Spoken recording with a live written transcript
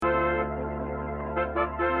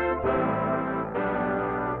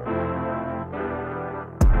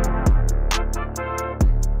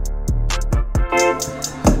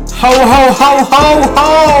Ho, ho, ho, ho,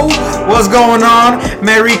 ho! What's going on?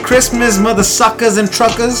 Merry Christmas, mother suckers and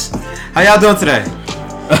truckers. How y'all doing today?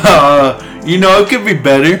 It could be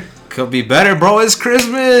better. Could be better, bro. It's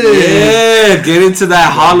Christmas. Yeah, get into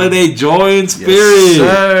that holiday joy and spirit. Yes,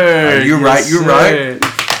 sir. You're right.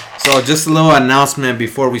 So, just a little announcement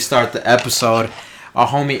before we start the episode. Our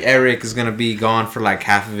homie Eric is gonna be gone for like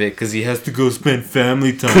half of it because he has to go spend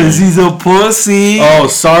family time. Cause he's a pussy. Oh,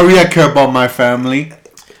 sorry, I care about my family.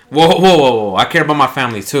 Whoa! I care about my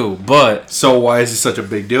family too, but So why is it such a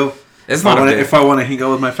big deal? it's not If I want to hang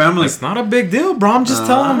out with my family. It's not a big deal, bro. I'm just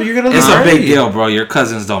telling him you're gonna. It's look a great. big deal, bro. Your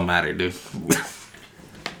cousins don't matter, dude.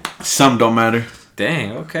 Some don't matter.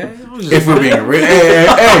 Dang. Okay. If we're being real,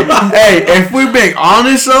 hey, if we're being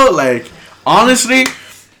honest though, like honestly,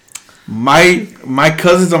 my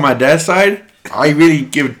cousins on my dad's side, I really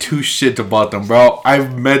give two shits about them, bro.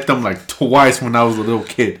 I've met them like twice when I was a little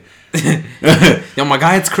kid. Yo, my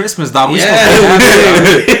guy, it's Christmas, dog.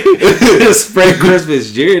 Spread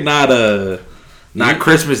Christmas. You're not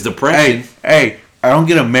Christmas depression. Hey, I don't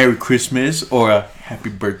get a Merry Christmas or a Happy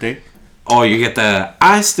Birthday. Oh, you get the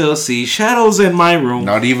I still see shadows in my room.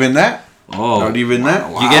 Not even that. Oh, Not even that.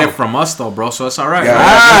 You get it from us though, bro. So it's all right.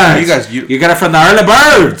 Yeah. Right? You got it from the early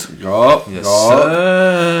birds. Yup. Yes,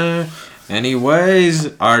 sir.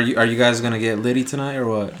 Anyways, are you guys gonna get litty tonight or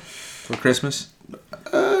what for Christmas?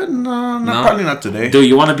 No, probably not today. Do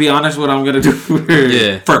you want to be honest? What I'm gonna do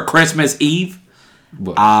for Christmas Eve?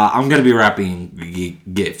 What? I'm gonna be wrapping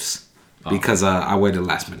gifts because I waited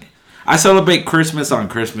last minute. I celebrate Christmas on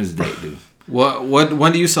Christmas Day, dude. What?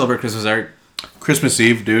 When do you celebrate Christmas, Eric? Christmas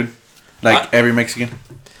Eve, dude. Like every Mexican.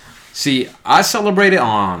 See, I celebrate it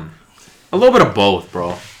on a little bit of both,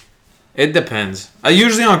 bro. It depends. I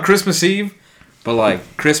usually on Christmas Eve, but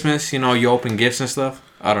like Christmas, you open gifts and stuff.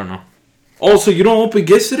 I don't know. Oh, so you don't open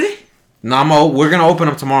gifts today? No, we're gonna open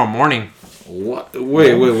them tomorrow morning. What?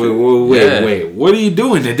 Wait. What are you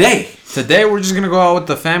doing today? Today we're just gonna go out with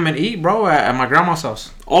the fam and eat, bro, at my grandma's house.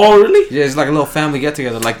 Oh, really? Yeah, it's like a little family get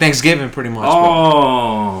together, like Thanksgiving, pretty much.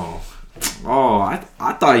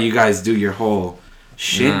 I thought you guys do your whole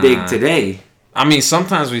shindig today. I mean,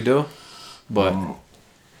 sometimes we do, but I'm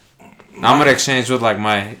gonna exchange with like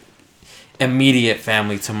my immediate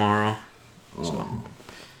family tomorrow. So,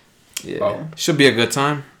 yeah, should be a good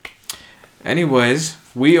time. Anyways,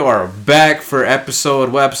 we are back for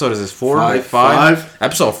episode. What episode is this? 4? Five.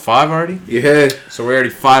 Episode 5 already. Yeah. So we're already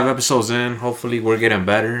 5 episodes in. Hopefully, we're getting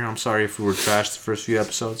better. I'm sorry if we were trash the first few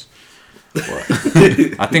episodes. But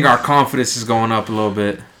I think our confidence is going up a little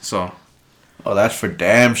bit. So. Oh, that's for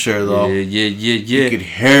damn sure, though. Yeah. You could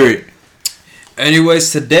hear it.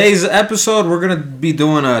 Anyways, today's episode, we're going to be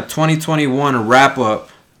doing a 2021 wrap-up.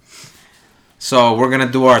 So, we're going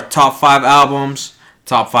to do our top 5 albums,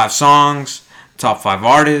 top 5 songs, top 5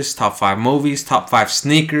 artists, top 5 movies, top 5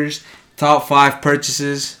 sneakers, top 5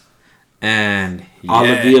 purchases, and all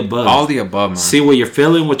of the above. All the above, man. See what you're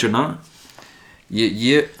feeling, what you're not.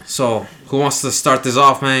 Yeah. So, who wants to start this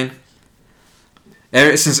off, man?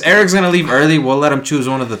 Since Eric's going to leave early, we'll let him choose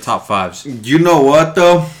one of the top 5s. You know what,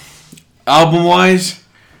 though? Album-wise,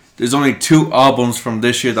 there's only 2 albums from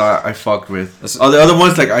this year that I fucked with. All the other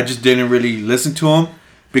ones, like, I just didn't really listen to them.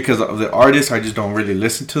 Because of the artists, I just don't really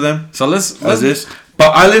listen to them. So let's this.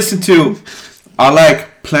 But I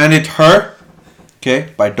like Planet Her,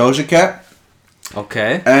 okay, by Doja Cat.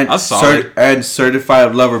 Okay. And that's solid. and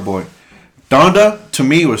Certified Lover Boy. Donda, to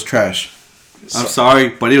me, was trash. I'm sorry,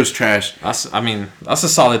 but it was trash. That's a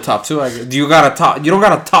solid top 2. Do you got a top? You don't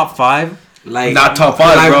got a top 5? Like not top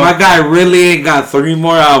 5, bro. My guy really ain't got 3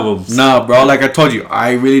 more albums. Nah, bro. Like I told you,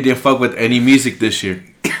 I really didn't fuck with any music this year.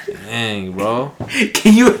 Dang, bro.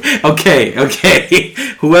 Can you? Okay.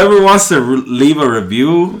 Whoever wants to leave a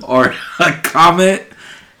review or a comment,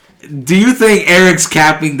 do you think Eric's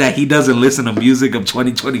capping that he doesn't listen to music of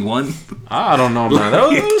 2021? I don't know, man.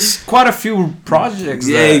 There was quite a few projects.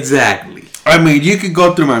 Yeah, exactly. I mean, you could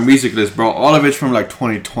go through my music list, bro. All of it's from like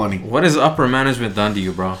 2020. What has upper management done to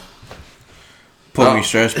you, bro? Put me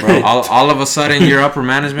stressed, bro. all of a sudden, you're upper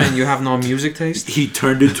management and you have no music taste? He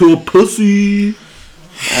turned into a pussy.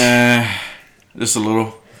 Just a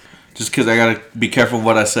little. Just because I gotta be careful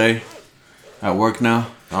what I say at work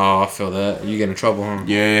now. Oh, I feel that. You get in trouble, huh?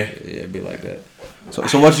 Yeah, it'd be like that.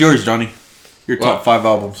 So what's yours, Johnny? Your top 5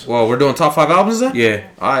 albums. Well, we're doing top 5 albums then? Yeah.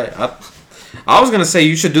 I was gonna say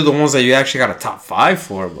you should do the ones that you actually got a top 5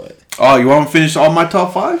 for, but Oh, you want to finish all my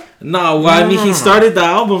top 5? No, he started the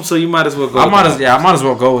album, so you might as well go. I might as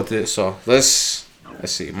well go with it. So let's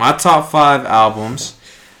see. My top 5 albums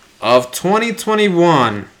of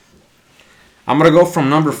 2021. I'm gonna go from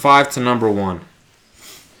number 5 to number 1.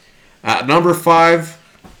 At number 5,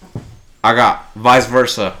 I got Vice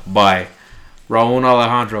Versa by Raul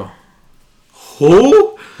Alejandro.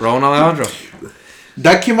 Who? Raul Alejandro.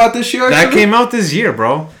 That came out this year. That Actually? came out this year,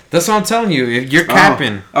 bro. That's what I'm telling you. You're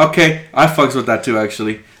capping. Okay, I fucks with that too.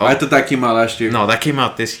 Actually, I thought that came out last year. No, that came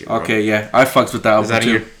out this year. Bro. Okay, yeah, I fucks with that album Is that too.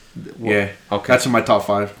 in your? Yeah. Okay. That's in my top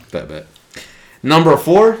 5. Bet. Number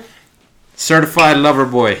 4, Certified Lover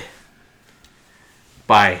Boy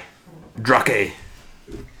by Drake.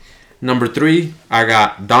 Number 3, I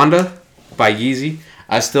got Donda by Yeezy.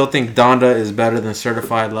 I still think Donda is better than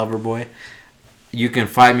Certified Lover Boy. You can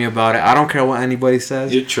fight me about it. I don't care what anybody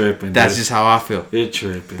says. You're tripping. That's dude. just how I feel. You're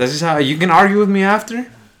tripping. That's just how you can argue with me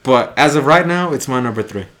after. But as of right now, it's my number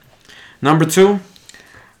 3. Number 2,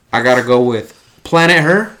 I gotta go with Planet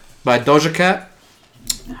Her by Doja Cat.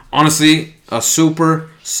 Honestly, a super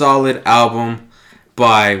solid album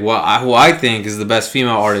by who I think is the best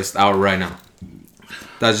female artist out right now.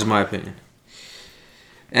 That's just my opinion.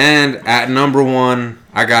 And at number 1,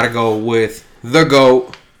 I gotta go with the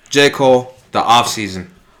GOAT, J. Cole, The Off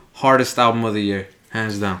Season. Hardest album of the year,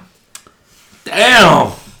 hands down.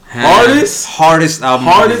 Damn. Hardest album.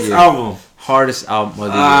 Hardest album of the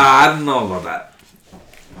year. I don't know about that.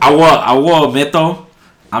 I will admit though,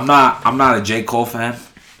 I'm not a J. Cole fan,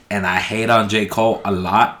 and I hate on J. Cole a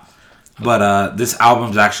lot. But this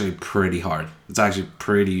album's actually pretty hard. It's actually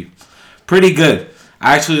pretty good.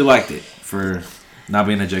 I actually liked it for not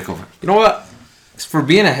being a J. Cole fan. You know what? For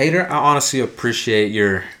being a hater, I honestly appreciate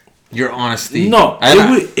your honesty. No,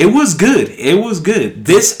 it was good. It was good.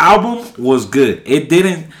 This album was good. It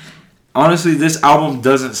didn't. Honestly, this album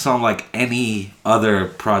doesn't sound like any other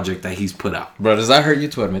project that he's put out. Bro, does that hurt you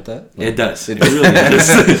to admit that? It does. It really does.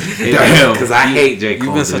 Because I hate J. Cole.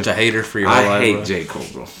 You've been such a hater for your whole life. I hate bro. J. Cole,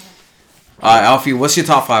 bro. Alright, Alfie, what's your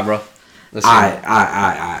top 5, bro? Let's see.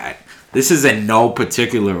 I. This is in no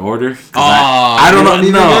particular order. I don't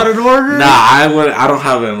know. Got an order? Nah, I don't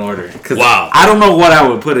have it in order. Wow. I don't know what I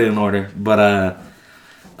would put it in order, but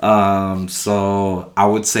so I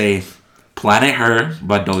would say Planet Her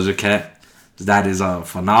by Doja Cat. That is a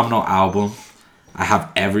phenomenal album. I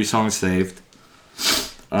have every song saved.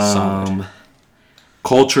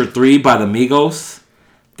 Culture 3 by the Migos.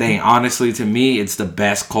 Honestly, to me, it's the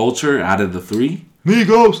best Culture out of the 3.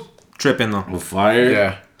 Migos. Tripping though. With Fire.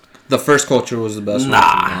 Yeah. The first Culture was the best one.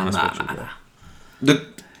 Nah.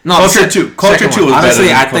 No, Culture 2. Culture 2 was honestly,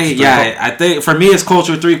 better than I think for me it's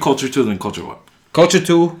Culture 3, Culture 2, then Culture 1. Culture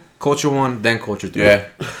 2, Culture 1, then Culture 3. Yeah,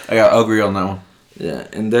 I agree on that one. Yeah,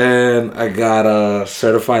 and then I got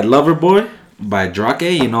Certified Lover Boy by Drake.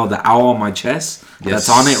 You know, the owl on my chest. Yes, that's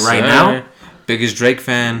on it right now. Biggest Drake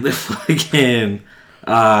fan. Fucking,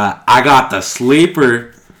 I got the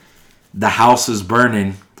sleeper, The House is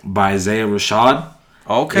Burning by Isaiah Rashad.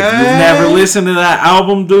 Okay. If you've never listened to that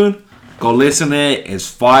album, dude, go listen to it. It's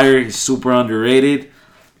fire. It's super underrated.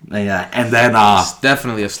 And then it's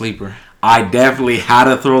definitely a sleeper. I definitely had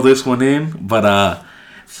to throw this one in, but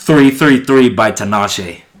 333 by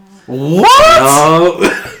Tinashe. What?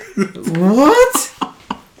 What?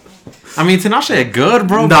 I mean, Tinashe good,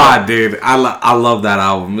 bro. Nah, dude. I love that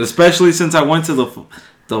album, especially since I went to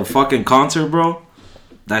the fucking concert, bro.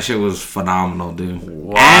 That shit was phenomenal, dude.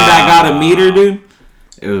 Wow. And I got to meet her, dude.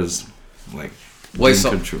 It was like wait,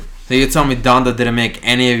 so you tell me Donda didn't make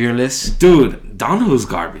any of your lists? Dude, Donda was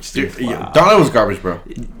garbage, dude. Wow. Donda was garbage, bro.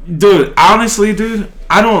 Dude, honestly, dude,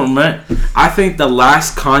 I don't remember. I think the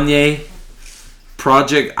last Kanye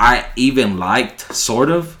project I even liked,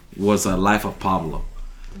 sort of, was Life of Pablo.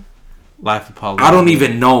 Life of Pablo. I don't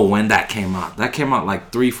even know when that came out. That came out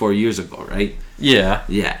like 3-4 years ago, right? Yeah.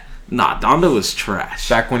 Yeah. Nah, Donda was trash.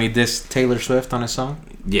 Back when he dissed Taylor Swift on his song?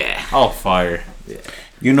 Yeah. Oh, fire. Yeah.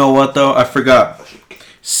 You know what, though? I forgot.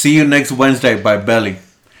 See You Next Wednesday by Belly.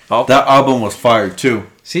 Okay. That album was fire, too.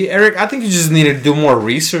 See, Eric, I think you just need to do more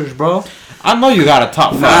research, bro. I know you got a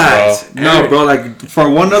top 5, nice. bro. No, bro, like, for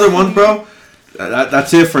one other one, bro,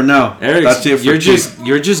 that's it for now. Eric, that's it for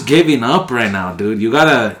you're just giving up right now, dude. You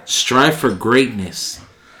gotta strive for greatness.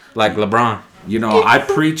 Like LeBron. You know, I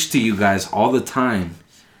preach to you guys all the time.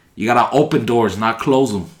 You gotta open doors, not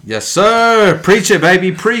close them. Yes, sir. Preach it,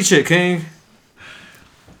 baby. Preach it, King.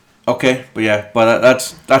 Okay, but yeah,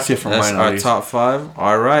 that's it for mine. That's our top 5.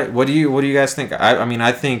 All right. What do you guys think? I mean,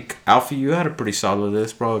 I think Alfie, you had a pretty solid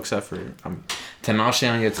list, bro. Except for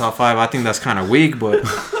Tinashe on your top 5. I think that's kind of weak, but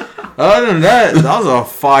other than that was a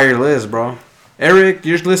fire list, bro. Eric,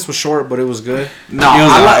 your list was short, but it was good. No,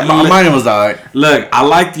 mine was alright. Look, I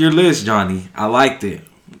liked your list, Johnny. I liked it.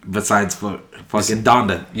 Besides for fucking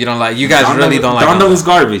Donda. You don't like. You guys Donda, really don't like. Donda was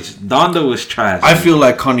garbage. Donda was trash. I feel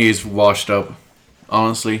like Kanye's washed up.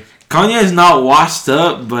 Honestly, Kanye is not washed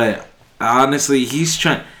up, but honestly, he's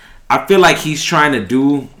trying. I feel like he's trying to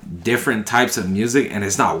do different types of music, and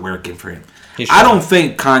it's not working for him. He's I trying. don't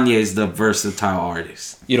think Kanye is the versatile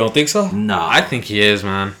artist. You don't think so? No. I think he is,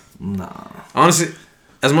 man. No. Honestly,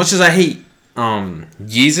 as much as I hate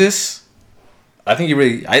Yeezus, I think he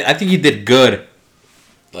really I think he did good.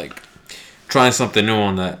 Like trying something new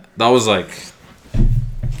on that. That was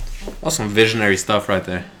some visionary stuff right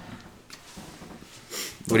there.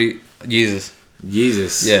 What do you Yeezus?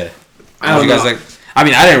 Jesus. Yeah. I don't you guys know. like I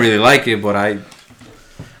mean I didn't really like it, but I'm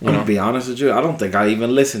gonna be honest with you. I don't think I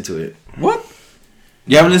even listened to it. What?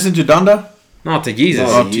 You haven't listened to Donda? No, to Yeezus.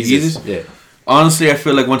 Oh, to Yeezus? Yeah. Honestly, I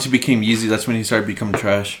feel like once he became Yeezy, that's when he started becoming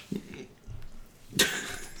trash.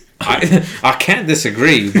 I can't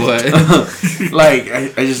disagree, but Like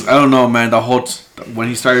I don't know, man. When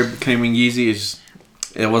he started claiming Yeezy,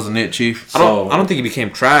 it wasn't it, Chief. I don't think he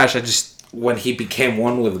became trash. I just When he became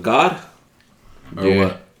one with God? Or Yeah.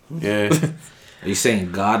 what? Yeah. Are you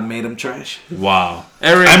saying God made him trash? wow.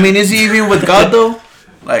 Eric, I mean, is he even with God though?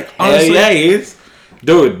 Like honestly, Yeah, he is.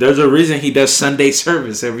 Dude, there's a reason he does Sunday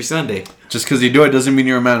service every Sunday. just because you do it doesn't mean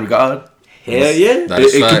you're a man of God. Hell yeah. That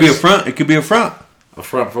is It could be a facts. front. It could be a front A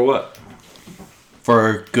front for what?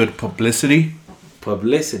 for good publicity.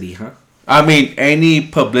 Publicity, huh? I mean, any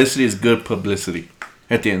publicity is good publicity.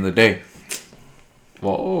 At the end of the day,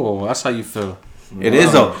 whoa, that's how you feel. it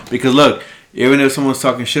is though. Because look, even if someone's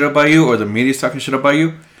talking shit about you or the media's talking shit about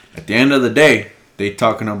you, at the end of the day, they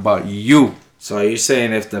talking about you. So are you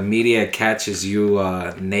saying if the media catches you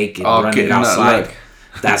naked Okay, running no, outside, look.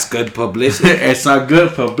 that's good publicity? It's not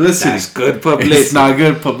good publicity. That's good publicity. It's not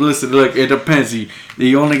good publicity. Look, it depends.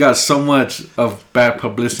 You only got so much of bad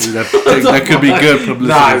publicity that could be good publicity,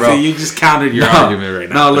 Nah, bro. so you just countered your argument right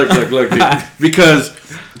now. No, look, dude. Because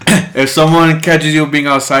if someone catches you being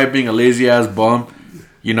outside, being a lazy ass bum,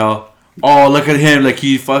 you know, oh look at him, like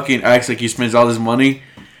he fucking acts like he spends all his money,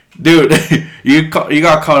 dude. you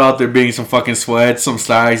got caught out there being some fucking sweats, some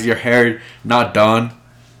slides, your hair not done.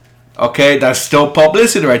 Okay, that's still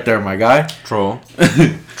publicity right there, my guy. True.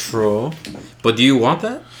 True. But do you want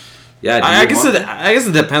that? Yeah, I guess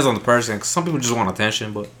it depends on the person. 'Cause some people just want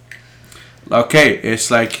attention, but Okay, it's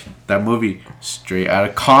like that movie Straight Outta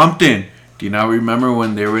Compton. Do you not remember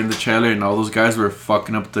when they were in the trailer and all those guys were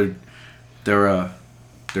fucking up their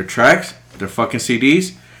tracks, their fucking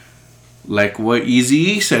CDs? Like what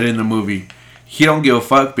Eazy-E said in the movie. He don't give a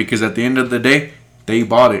fuck because at the end of the day, they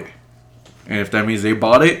bought it. And if that means they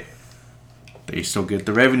bought it, they still get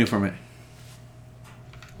the revenue from it.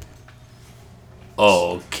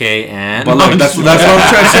 okay, and But look, that's what I'm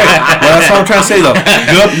trying to say. Well, that's what I'm trying to say though.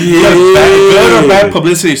 Good or bad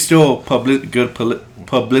publicity is still good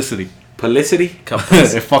publicity. Publicity?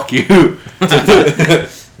 Fuck you.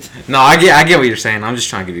 No, I get what you're saying. I'm just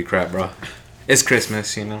trying to give you crap, bro. It's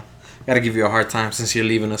Christmas, you know. Gotta give you a hard time since you're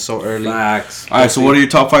leaving us so early. Facts. Alright, so what are your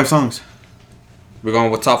top 5 songs? We're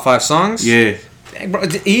going with top 5 songs. Yeah. Dang, bro,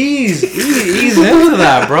 ease into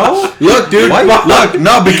that, bro. Look, dude. Look,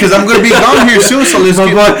 no, because I'm gonna be gone here soon. So let's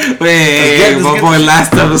get. My boy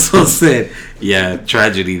last episode said, yeah,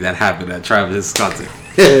 tragedy that happened at Travis concert.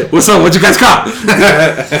 What's up? What you guys got?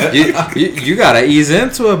 you gotta ease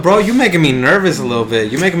into it, bro. You making me nervous a little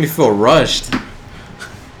bit. You're making me feel rushed.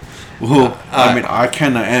 Well, I mean, I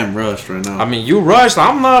kinda am rushed right now. I mean, you rushed.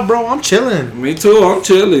 I'm not, bro. I'm chilling. Me too. I'm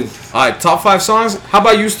chilling. All right, top 5 songs. How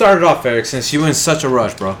about you start it off, Eric? Since you in such a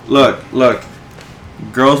rush, bro. Look.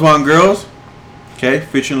 Girls Want Girls. Okay,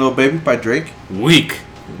 featuring Lil Baby by Drake. Weak.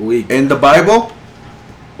 In the Bible.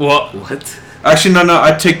 What? What? Actually, no.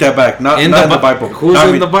 I take that back. Not in the Bible. Who's No, I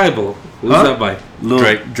in mean, the Bible? Who's Huh? that by?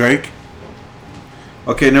 Drake.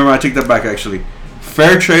 Okay, never mind. I take that back. Actually,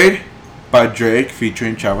 Fair Trade by Drake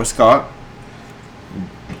featuring Travis Scott.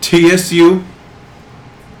 TSU.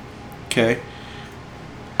 Okay.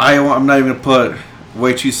 I'm not even gonna put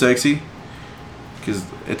Way Too Sexy because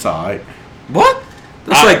it's alright. What?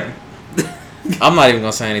 That's like. I'm not even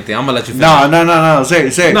gonna say anything. I'm gonna let you finish. No. Say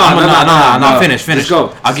it. No. Finish. Let's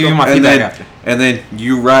go. I'll give you my And feedback. then, and then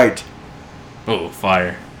You Right Oh,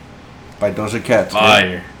 fire. by Doja Cat.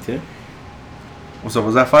 Fire. What's up?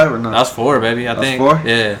 Was that 5 or not? That's 4, baby. I That's think. 4?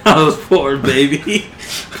 Yeah. I was poor, baby.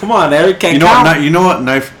 Come on, Eric. Can't You know count. what? You know what?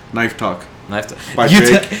 Knife talk. By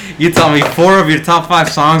Drake. You tell me 4 of your top 5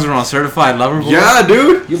 songs are on Certified Lover Boy? Yeah,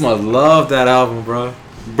 dude. You must love that album, bro.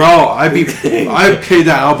 Bro, I play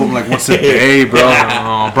that album like once a day, bro.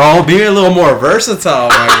 Oh, bro, be a little more versatile,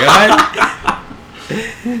 my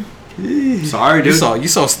guy. Sorry, dude. You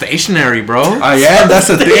so stationary, bro. I am. That's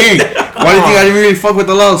the thing. Why do you think I didn't really fuck with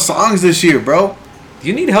a lot of songs this year, bro?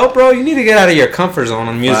 You need help, bro. You need to get out of your comfort zone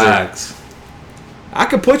on music. Facts. I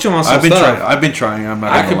could put you on some I've been stuff. trying. I'm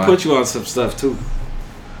not. I gonna can lie. put you on some stuff too.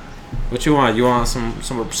 What you want? You want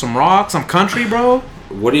some rock, some country, bro?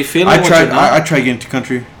 What are you feeling? I tried getting into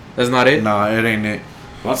country. That's not it. Nah, it ain't it.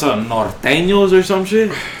 What's up, norteños or some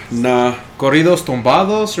shit? Nah. Corridos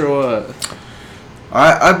tumbados or what?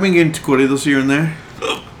 I've been getting to corridos here and there.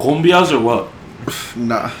 Cumbias or what?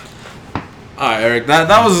 Nah. Alright, Eric,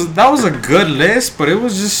 that was a good list, but it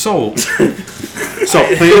was just so plain.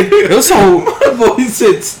 it was so My boy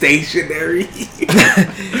said stationary.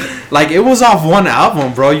 like it was off one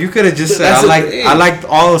album, bro. You could have just said I liked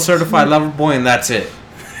all of Certified Lover Boy and that's it.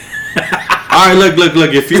 Alright,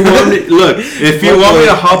 look. If you want me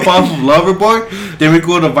to hop off of Loverboy, then we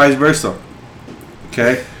go to vice versa.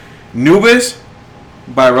 Okay, Nubes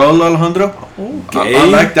by Raul Alejandro. Okay. I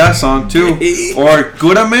like that song too. Or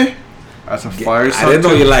Cúrame. That's a fire song. I didn't know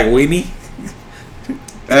too. you like Weenie.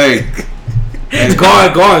 Hey. Go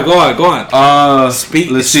on.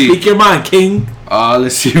 Let's see. Speak your mind, King.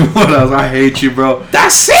 Let's see what else. I hate you, bro.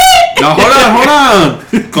 That's it. No, hold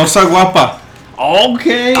on. Cosa Guapa.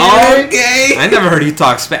 Okay. I never heard you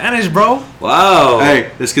talk Spanish, bro. Wow.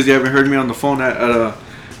 Hey, that's because you haven't heard me on the phone at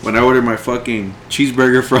when I ordered my fucking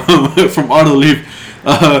cheeseburger from Autoleaf.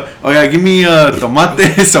 Oh yeah, give me tomate,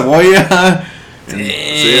 cebolla.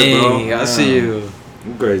 Dang, I see you.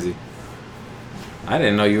 I'm crazy. I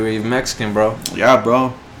didn't know you were even Mexican, bro. Yeah,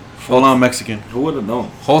 bro. Full on Mexican. Who would have known?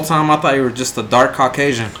 Whole time I thought you were just a dark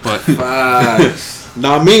Caucasian, but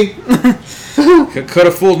Not me. could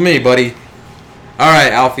have fooled me, buddy. All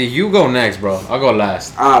right, Alfie, you go next, bro. I'll go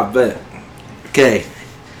last. I bet. Okay.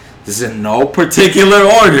 This is in no particular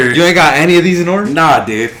order. You ain't got any of these in order? Nah,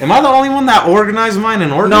 dude. Am I the only one that organized mine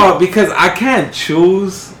in order? No, because I can't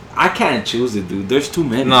choose. I can't choose it, dude. There's too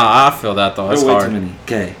many. Nah, I feel that though. That's There are way hard. too many.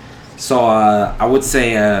 Okay. So I would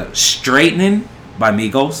say Straightening by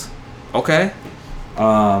Migos. Okay.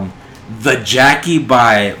 The Jackie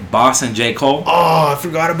by Boss and J. Cole. Oh, I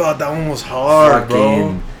forgot about that one. Was hard,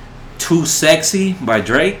 bro. Too Sexy by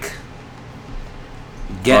Drake.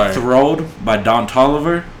 Get Alright. Throwed by Don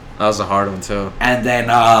Toliver. That was a hard one too. And then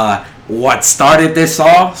what started this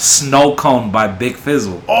all? Snow Cone by Big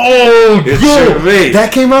Fizzle. Oh, It sure is.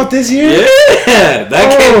 that came out this year. Yeah,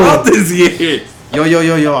 that came out this year.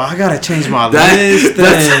 Yo! I gotta change my list.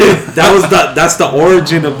 That's the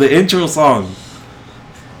origin of the intro song.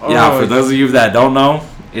 Yeah, for those of you that don't know,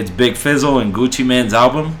 it's Big Fizzle and Gucci Mane's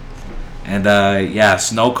album, and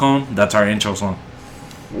Snow Cone. That's our intro song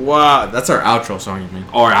Wow, that's our outro song. You mean?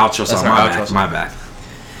 or outro song. our My outro bad. song. My bad.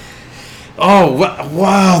 Oh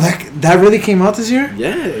wow! That really came out this year,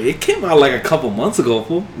 Yeah, it came out like a couple months ago,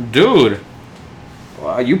 fool. dude.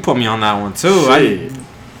 Wow, you put me on that one too.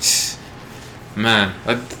 Man,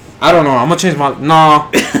 I don't know. I'm gonna change my no.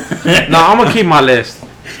 I'm gonna keep my list.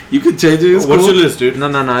 You can change it. It's What's cool. your list, dude?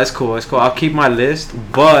 No, it's cool. I'll keep my list,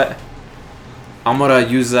 but I'm gonna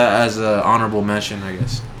use that as an honorable mention, I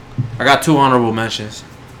guess. I got 2 honorable mentions.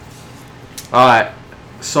 All right,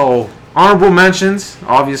 so honorable mentions.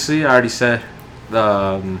 Obviously, I already said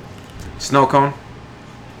the Snow Cone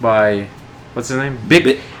by what's his name?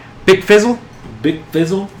 Big Fizzle. Big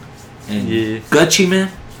Fizzle. And Yeah. Gucci Man.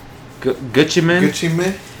 Gucci Man. Gucci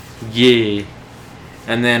Man. Yeah.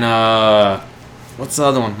 And then what's the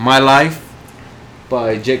other one? My Life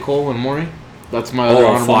by J. Cole and Maury. That's my other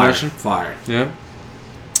honorable mention. Fire. Yeah.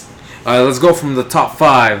 Alright, let's go from the top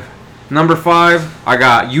 5. Number 5, I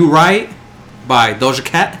got You Right by Doja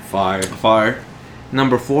Cat. Fire.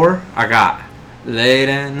 Number 4, I got Late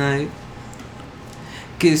at Night.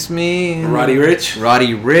 Kiss Me. Roddy Ricch.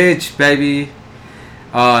 Roddy Ricch, baby.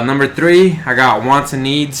 Number 3, I got Wants and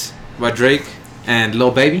Needs by Drake and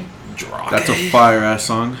Lil Baby. That's a fire ass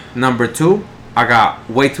song. Number 2, I got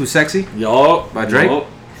Way Too Sexy Yup. by Drake.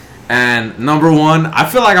 And number 1, I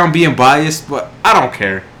feel like I'm being biased, but I don't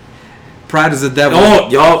care. Pride is the Devil. Oh,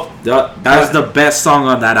 yup. That is the best song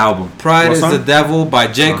on that album. Pride What is song? the Devil by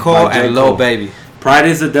J. Cole By J. and Lil Cole. Baby. Pride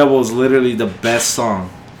is the Devil is literally the best song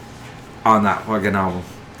on that fucking album.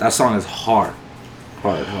 That song is hard.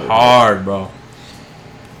 Hard, bro.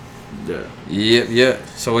 Yeah. Yep.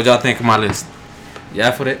 So what y'all think of my list?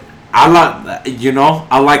 Yeah, for it? I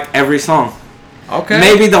like every song. Okay.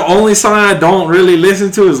 Maybe the only song I don't really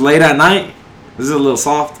listen to is Late at Night. This is a little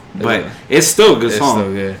soft, but Yeah. it's still a good It's song.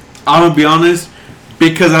 still good. I'm gonna be honest,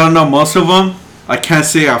 because I don't know most of them. I can't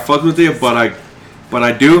say I fuck with it, but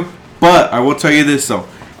I do. But I will tell you this though,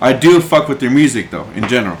 I do fuck with their music though, in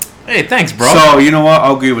general. Hey, thanks, bro. So you know what?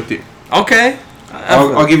 I'll agree with it. Okay.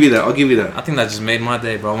 I'll give you that. I'll give you that. I think that just made my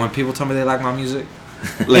day, bro. When people tell me they like my music.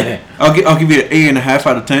 Like, I'll give you an 8.5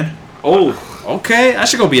 out of 10. Oh, Okay, I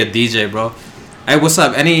should go be a DJ, bro. Hey, what's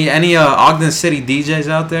up? Any Ogden City DJs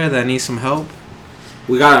out there that need some help?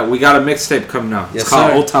 We got a mixtape coming out. Yes, It's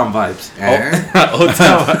called sir. Old Town Vibes. Old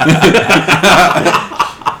Town.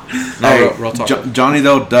 No, Hey, real talk. Johnny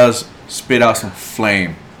though does spit out some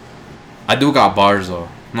flame. I do got bars though.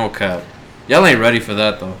 No cap. Y'all ain't ready for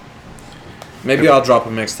that though. Maybe I'll drop a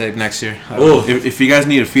mixtape next year. Ooh. If you guys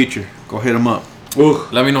need a feature, go hit him up. Ooh.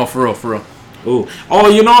 Let me know for real. Ooh. Oh,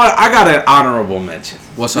 you know what? I got an honorable mention.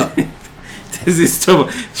 What's up? This is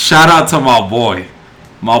shout out to my boy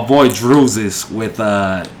Drewzis with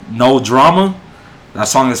No Drama. That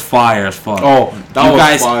song is fire as fuck. Oh, that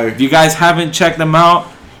was fire. If you guys haven't checked him out,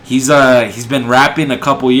 he's been rapping a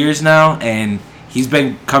couple years now, and he's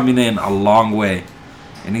been coming in a long way,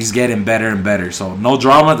 and he's getting better and better. So No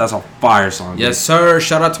Drama, that's a fire song. Yes, sir.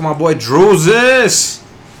 Shout out to my boy Drewzis.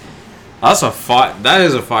 That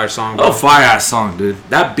is a fire song, bro. Oh, fire ass song, dude.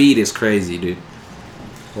 That beat is crazy, dude.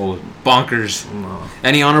 Oh, bonkers. No.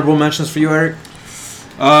 Any honorable mentions for you, Eric?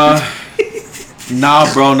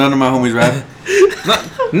 Nah, bro, none of my homies rap.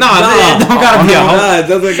 No, it don't gotta be a homie. It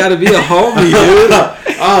doesn't gotta be a homie, dude.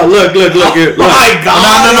 Oh, look. Oh my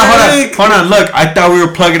God, No, hold on. Look, I thought we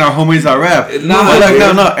were plugging our homies that rap.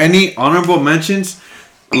 No. Any honorable mentions?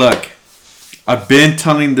 Look, I've been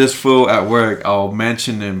telling this fool at work I'll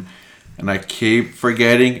mention him, and I keep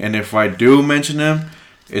forgetting. And if I do mention him,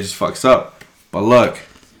 it just fucks up. But look,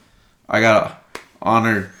 I gotta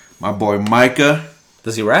honor my boy Micah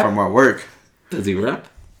Does he rap? from our work. Does he rap?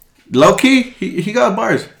 Low key, he got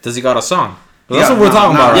bars. Does he got a song? Well, Yeah, that's what we're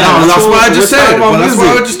talking about, right? Yeah, No, that's what I we're just talking said. about Well, that's what I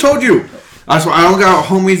music. just told you. That's why I don't got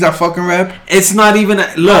homies that fucking rap. It's not even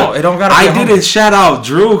look. No, it don't gotta be I a homie. didn't shout out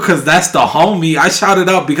Drew because that's the homie. I shouted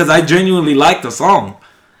out because I genuinely like the song.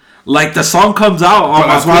 Like the song comes out on But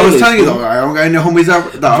my that's why I was playlist, telling you dude. though. I don't got any homies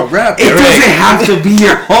that rap. It doesn't have to be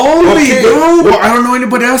your homie, Okay, dude. well, I don't know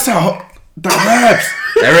anybody else that raps.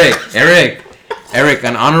 Eric,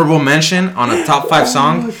 an honorable mention on a top 5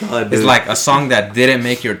 song God, is dude. like a song that didn't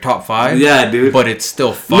make your top 5. Yeah, dude. But it's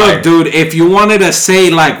still fire. Look, dude, if you wanted to say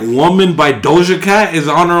like "Woman" by Doja Cat is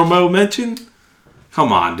honorable mention,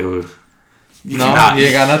 come on, dude. No, cannot- you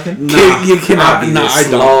ain't got nothing? You cannot be this I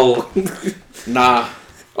slow. Nah,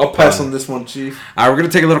 I'll pass on this one, Chief. All right, we're gonna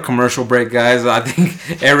take a little commercial break, guys. I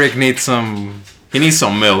think Eric needs some. He needs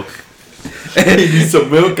some milk. He needs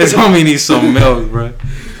some milk. His homie needs some milk, bro.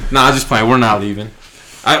 Nah, I'm just playing. We're not leaving.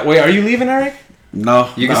 Wait, are you leaving, Eric? No,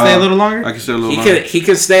 You can stay a little longer. I can stay a little He longer.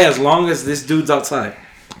 could stay as long as this dude's outside.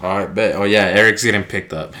 All right, bet. Oh yeah, Eric's getting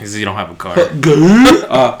picked up because you don't have a car.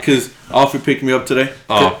 Cause Alfie picked me up today.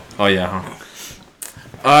 Oh yeah, huh?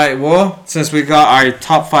 All right. Well, since we got our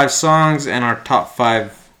top 5 songs and our top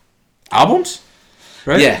 5 albums,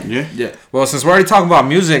 right? Yeah. Well, since we're already talking about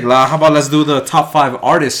music, how about let's do the top 5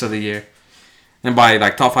 artists of the year? And by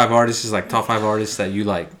like top 5 artists is like top 5 artists that you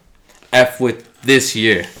like F with this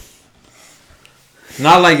year.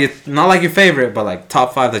 Not like your favorite, but like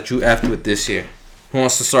top 5 that you F'd with this year. Who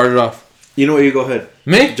wants to start it off? You know what? You go ahead,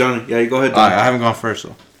 Me? Johnny. Yeah, you go ahead. Alright, I haven't gone first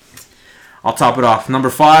though. I'll top it off. Number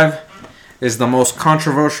 5 is the most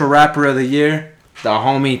controversial rapper of the year, the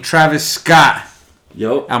homie Travis Scott.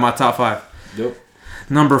 Yup. At my top 5. Yup.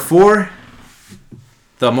 Number 4,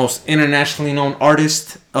 the most internationally known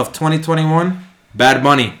artist of 2021, Bad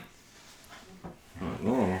Bunny.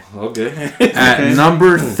 Oh, okay. At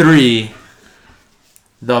number 3,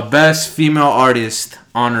 the best female artist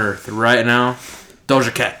on earth right now,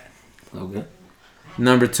 Doja Cat. Okay.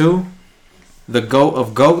 Number 2, the GOAT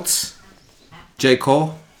of GOATs, J.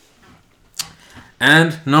 Cole.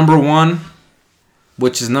 And number 1,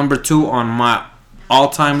 which is number 2 on my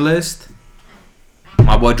all-time list,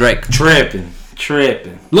 my boy Drake. Tripping.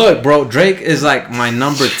 Look, bro, Drake is like my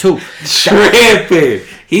number 2. Tripping.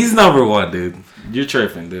 He's number 1, dude. You're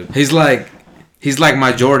tripping, dude. He's like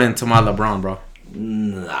my Jordan to my LeBron, bro.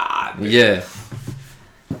 Nah, dude. Yeah.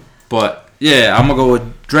 But yeah, I'm gonna go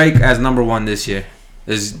with Drake as number 1 this year.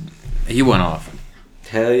 He went off.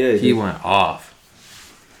 Hell yeah. He went off.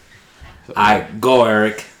 Alright, go,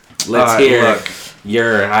 Eric. Let's Alright, hear look.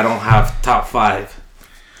 your I don't have top 5.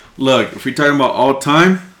 Look, if we're talking about all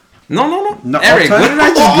time, No, No, Eric, all what time? did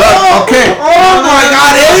I just Look, okay. Oh my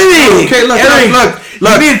god, Eric! Okay, look, Eric, look.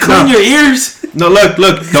 You need to clean your ears. No, look.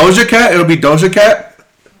 Doja Cat. It'll be Doja Cat.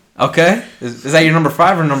 Okay. Is that your number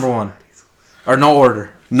 5 or number 1? Or no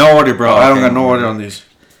order? No order, bro. I don't Okay. got no order on these.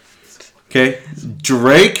 Okay,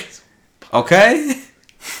 Drake, Okay.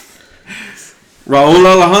 Raul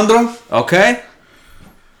Alejandro. Okay.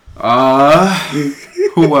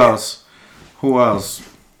 Who else?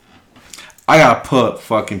 I gotta put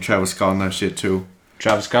fucking Travis Scott on that shit too.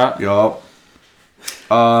 Travis Scott. Yup.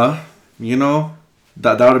 You know,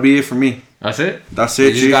 That would be it for me. That's it. That's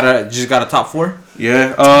it. You just got a top 4.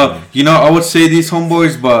 Yeah. I would say these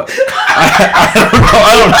homeboys, but I don't know.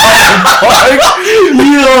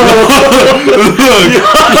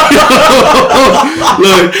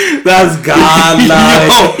 Look, That's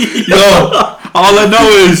godlike. yo, all I know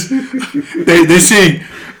is they sing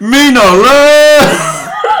 "Me No Love."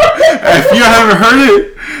 If you haven't heard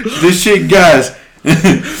it, this shit, guys.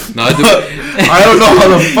 No, I do. I don't know how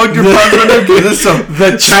the fuck you're probably gonna get this some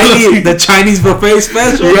the Chinese buffet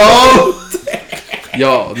special.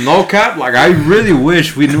 Yo, no cap. Like, I really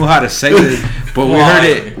wish we knew how to say this, but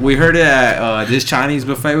we heard it at this Chinese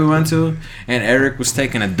buffet we went to, and Eric was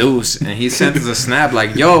taking a deuce, and he sent us a snap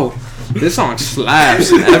like, "Yo, this song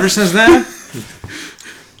slaps." And ever since then,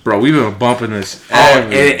 bro, we've been bumping this.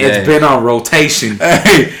 It's been on rotation.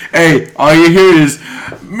 Hey, all you hear is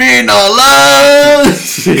 "Me No Love."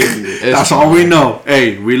 That's all we know.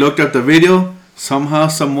 Hey, we looked up the video somehow,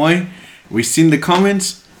 some way. We seen the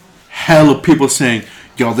comments. Hella people saying,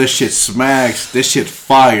 "Yo, this shit smacks. This shit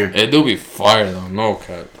fire." It do be fire though, no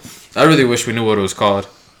cap. I really wish we knew what it was called.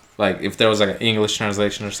 Like, if there was like an English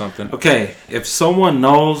translation or something. Okay, if someone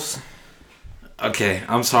knows,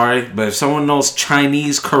 I'm sorry, but if someone knows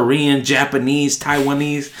Chinese, Korean, Japanese,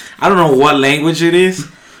 Taiwanese, I don't know what language it is,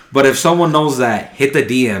 but if someone knows that, hit the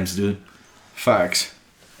DMs, dude. Facts.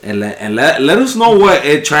 And let us know what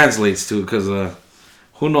it translates to, because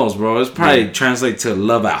who knows, bro? It's probably translate to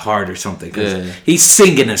 "love at heart" or something. Because he's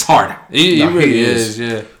singing his heart out. He really is,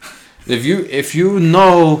 yeah. If you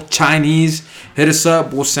know Chinese, hit us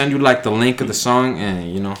up. We'll send you like the link of the song,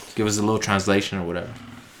 and give us a little translation or whatever.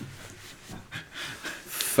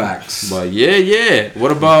 Facts. But yeah.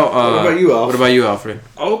 What about you, Alf? What about you, Alfred?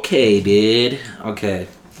 Okay, dude. Okay.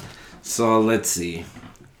 So let's see.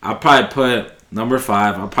 I'll probably put number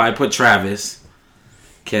 5. I'll probably put Travis.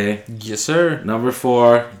 Okay. Yes, sir. Number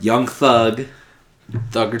 4, Young Thug.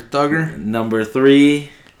 Thugger. Number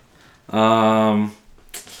 3, I'd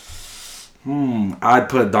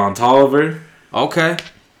put Don Toliver. Okay.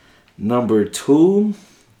 Number 2,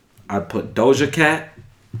 I'd put Doja Cat.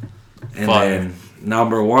 And Fire. then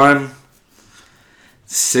number 1,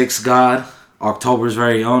 Six God, October's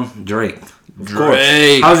very own, Drake. Of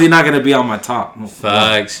course. How's he not gonna be on my top?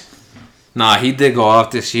 Facts. Nah, he did go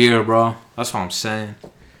off this year, bro. That's what I'm saying.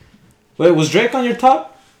 Wait, was Drake on your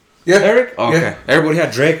top? Yeah. Eric? Okay. Yeah. Everybody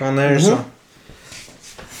had Drake on there, so.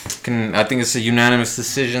 I think it's a unanimous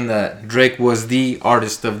decision that Drake was the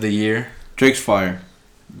artist of the year. Drake's fire.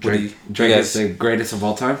 Drake is the greatest of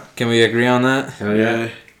all time. Can we agree on that? Hell yeah.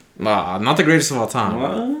 Nah, not the greatest of all time.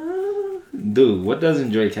 What? Dude, what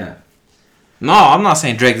doesn't Drake have? No, I'm not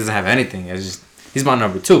saying Drake doesn't have anything. It's just he's my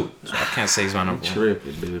number 2. So I can't say he's my number 1.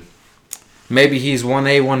 Tripping, dude. Maybe he's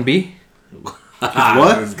 1A, 1B.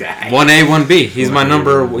 What? This guy. 1A, 1B. He's my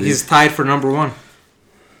number. He's tied for number 1.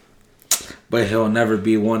 But he'll never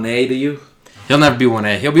be 1A to you? He'll never be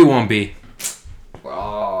 1A. He'll be 1B.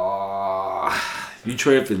 You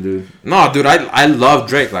tripping, dude. No, dude, I love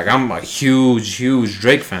Drake. Like, I'm a huge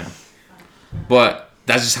Drake fan. But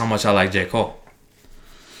that's just how much I like J. Cole.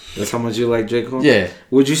 That's how much you like J. Cole? Yeah.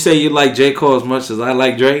 Would you say you like J. Cole as much as I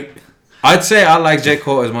like Drake? I'd say I like J.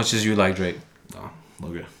 Cole as much as you like Drake. Oh,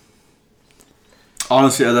 okay.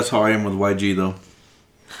 Honestly, that's how I am with YG though.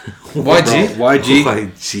 YG? Bro, YG.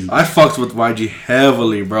 YG. I fucked with YG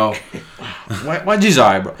heavily, bro. YG's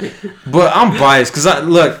alright, bro. But I'm biased because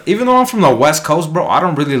look, even though I'm from the West Coast, bro, I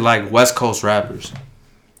don't really like West Coast rappers.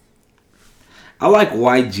 I like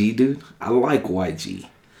YG, dude. I like YG.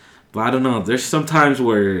 But I don't know. There's some times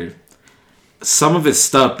where some of his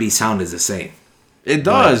stuff be sounded the same. It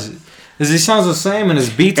does. Because he sounds the same and his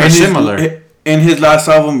beats are similar. In his last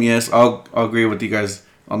album, yes, I'll agree with you guys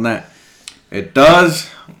on that. It does,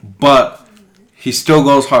 but he still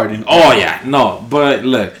goes hard. Oh, yeah. No, but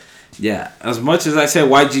look. Yeah, as much as I say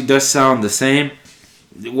YG does sound the same,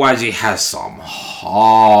 YG has some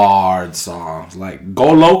hard songs. Like,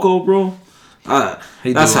 Go Loco, bro.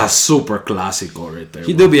 That's a super classical right there.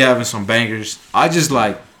 He do be having some bangers. I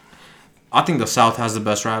think the South has the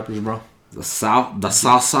best rappers, bro. The South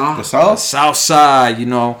side. The South? The South side,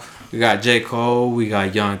 we got J. Cole, we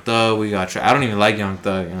got Young Thug, we got I don't even like Young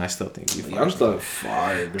Thug, and I still think we Young Thug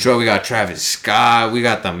fire. We got Travis Scott, we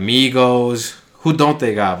got the Migos. Who don't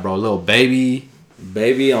they got, bro? Lil Baby.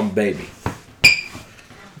 Baby on Baby.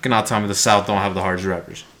 You cannot tell me the South don't have the hardest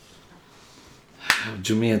rappers. What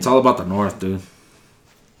you mean? It's all about the North, dude.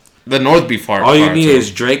 The North be far. All you need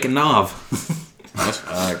is Drake and Nav. That's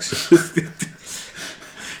facts.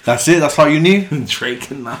 That's it? That's all you need? Drake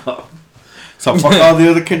and Nav. So fuck all the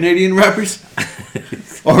other Canadian rappers?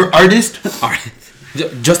 Or artists?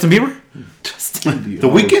 Justin Bieber? The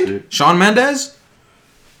Weeknd? Shawn Mendes?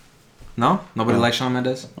 No, nobody likes Shawn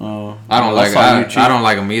Mendes. Oh, I don't like. I don't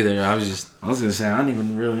like him either. I was gonna say I don't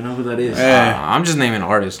even really know who that is. I'm just naming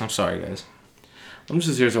artists. I'm sorry, guys. I'm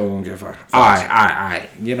just here so I won't get fired. Alright.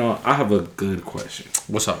 You know, I have a good question.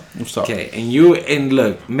 What's up? Okay, and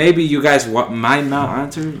look, maybe you guys might not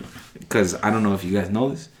answer because I don't know if you guys know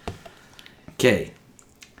this. Okay,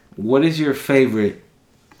 what is your favorite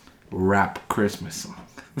rap Christmas song?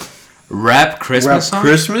 Rap Christmas song?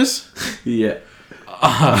 Christmas? Yeah.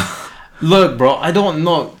 Look, bro, I don't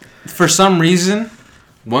know. For some reason,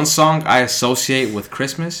 one song I associate with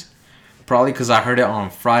Christmas, probably because I heard it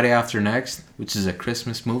on Friday After Next, which is a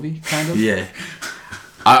Christmas movie, kind of. Yeah.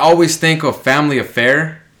 I always think of Family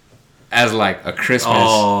Affair as like a Christmas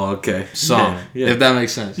song, if that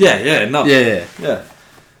makes sense. Yeah.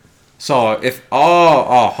 So if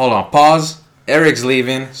hold on, pause. Eric's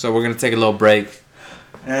leaving, so we're gonna take a little break.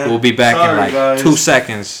 We'll be back in like guys. 2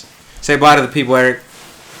 seconds. Say bye to the people, Eric.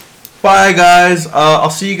 Bye, guys. I'll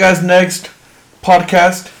see you guys next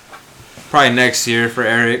podcast. Probably next year for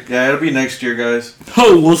Eric. Yeah, it'll be next year, guys.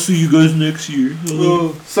 Oh, we'll see you guys next year.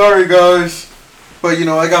 Oh, sorry, guys. But,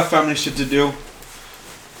 I got family shit to do.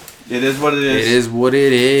 It is what it is. It is what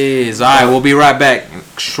it is. All right, we'll be right back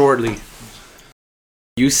shortly.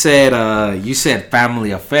 You said Family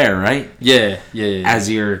Affair, right? Yeah. As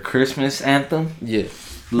your Christmas anthem? Yeah.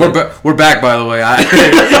 We're back, by the way.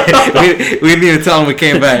 We didn't even tell them we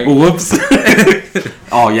came back. Whoops.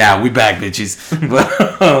 Oh, yeah, we back, bitches. But,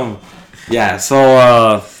 yeah,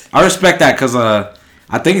 so I respect that because I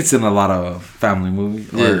think it's in a lot of family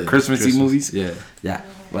movies or Christmas movies. Yeah.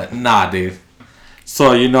 But nah, dude.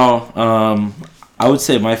 So, I would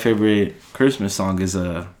say my favorite Christmas song is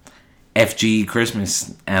FG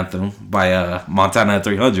Christmas Anthem by Montana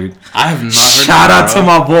 300. I have not heard Shout out to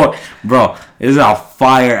my boy. Bro, it's a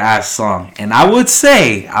fire ass song. And I would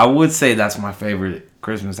say that's my favorite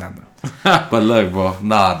Christmas anthem. But look, bro,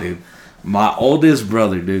 nah, dude. My oldest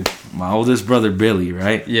brother, Billy,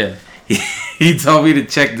 right? Yeah. He told me to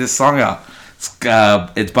check this song out.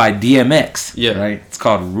 It's by DMX. Yeah. Right? It's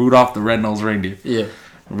called Rudolph the Red-Nosed Reindeer. Yeah.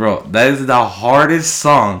 Bro, that is the hardest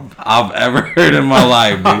song I've ever heard in my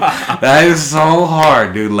life, dude. That is so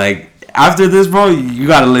hard, dude. Like, after this, bro, you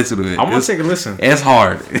gotta listen to it. I'm gonna take a listen. It's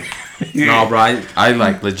hard. No, bro, I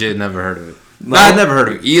like legit never heard of it. No, I never heard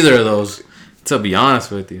of either of those, to be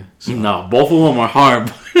honest with you. So. No, both of them are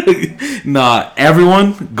hard. Nah,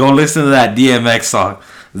 everyone, go listen to that DMX song.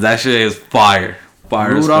 That shit is fire.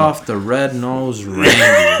 Fire. Rudolph the Red-Nosed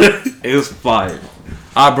Reindeer. It's fire.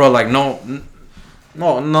 Bro, like, no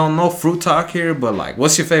fruit talk here, but like,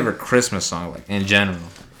 what's your favorite Christmas song, like, in general?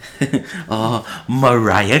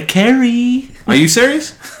 Mariah Carey. Are you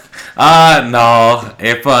serious? No.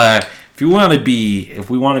 If we want to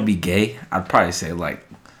be gay, I'd probably say like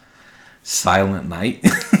Silent Night.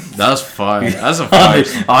 That's fire. That's a fire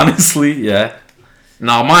song. Honestly, yeah.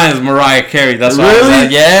 No, mine is Mariah Carey. That's really? Why I was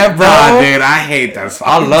like, yeah, bro. Nah, dude, I hate that song.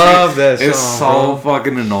 I love that song. It's so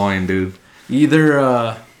fucking annoying, dude.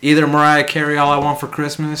 Either Mariah Carey, All I Want for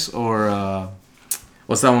Christmas, or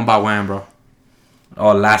what's that one by Wham, bro?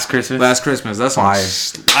 Oh, Last Christmas? Last Christmas. That song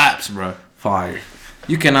slaps, bro. Fire.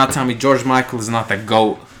 You cannot tell me George Michael is not the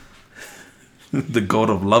GOAT. The GOAT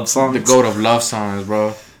of love songs? The GOAT of love songs,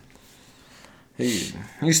 bro. He's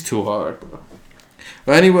too hard, bro.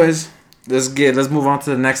 But anyways, let's move on to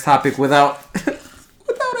the next topic without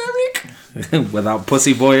Eric. Without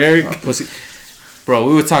Pussy Boy Eric? Bro,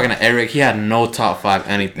 we were talking to Eric. He had no top 5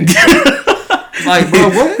 anything. Like, bro,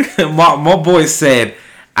 what? My boy said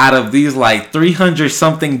out of these like 300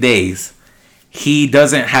 something days, he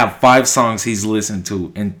doesn't have 5 songs he's listened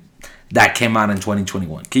to and that came out in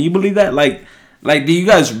 2021. Can you believe that? Like do you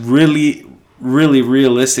guys really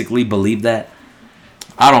realistically believe that?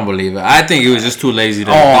 I don't believe it. I think he was just too lazy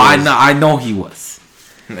to. I know he was.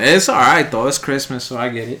 It's alright though. It's Christmas, so I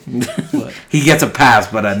get it. But he gets a pass,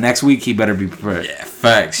 but next week he better be prepared. Yeah,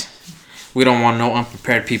 facts. We don't want no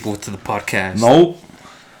unprepared people to the podcast. Nope.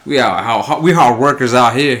 We hard workers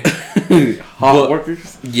out here. Hard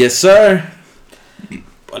workers? Yes, sir.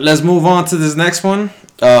 But let's move on to this next one.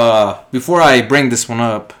 Before I bring this one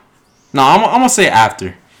up, I'm gonna say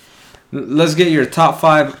after. Let's get your top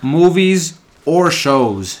 5 movies or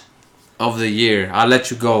shows of the year. I'll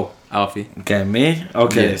let you go, Alfie. Okay, me?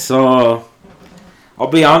 Okay, so I'll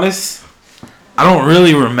be honest. I don't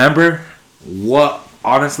really remember what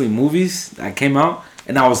movies that came out,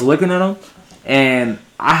 and I was looking at them, and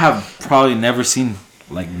I have probably never seen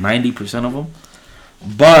like 90% of them.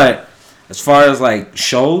 But as far as like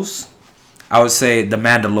shows, I would say The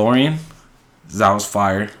Mandalorian. That was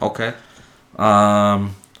fire. Okay.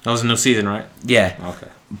 That was a new season, right? Yeah. Okay.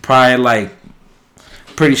 Probably like,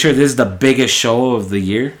 pretty sure this is the biggest show of the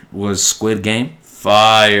year was Squid Game.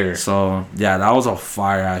 Fire. So yeah, that was a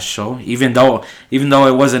fire ass show. Even though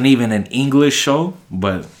it wasn't even an English show,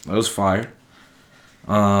 but it was fire.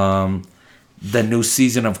 The new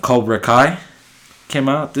season of Cobra Kai came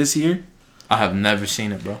out this year. I have never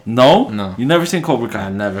seen it, bro. No, you never seen Cobra Kai? I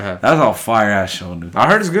never have. That's a fire ass show, dude. I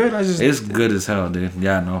heard it's good. It's good as hell, dude.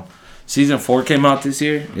 Yeah, no. Season 4 came out this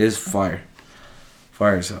year. It's fire,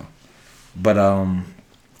 fire as hell. But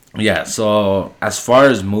yeah. So as far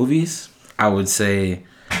as movies, I would say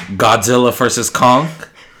Godzilla vs Kong.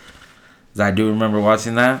 I do remember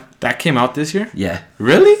watching that. That came out this year. Yeah.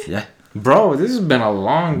 Really? Yeah. Bro, this has been a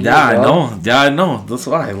long year. Yeah, I bro. know. Yeah, I know. That's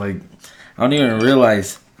why. Like, I don't even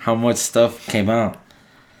realize how much stuff came out.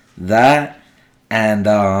 That and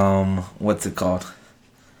what's it called?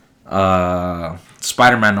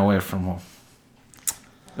 Spider-Man: No Way From Home.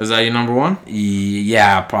 Is that your number one?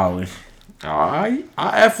 Yeah, probably. I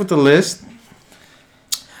F with the list.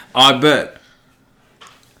 I bet.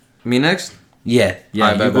 Me next? Yeah,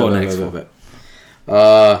 I you bet, go bet, next. bet, bet,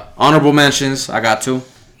 bet. Honorable mentions. I got 2.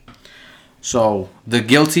 So, The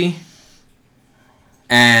Guilty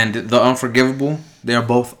and The Unforgivable. They are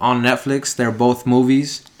both on Netflix. They're both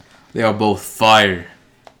movies. They are both fire.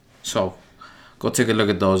 So, go take a look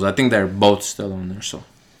at those. I think they're both still on there. So,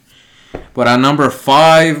 but at number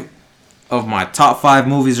 5 of my top 5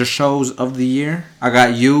 movies or shows of the year, I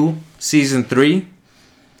got You season 3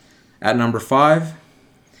 at number 5.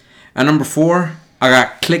 At number 4, I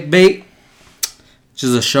got Clickbait, which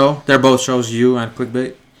is a show. They're both shows, You and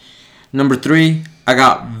Clickbait. Number 3, I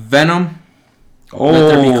got Venom. Let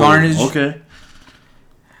There Be Carnage. Okay.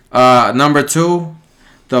 Number 2,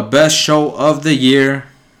 the best show of the year,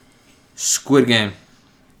 Squid Game.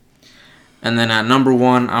 And then at number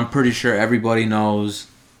 1, I'm pretty sure everybody knows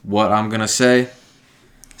what I'm going to say.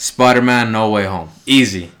 Spider-Man No Way Home.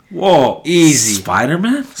 Easy. Whoa. Easy.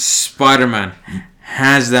 Spider-Man? Spider-Man.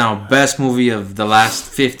 Hands down, best movie of the last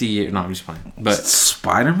 50 years. No, I'm just playing. But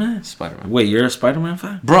Spider-Man? Spider-Man. Wait, you're a Spider-Man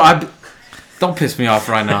fan? Bro, don't piss me off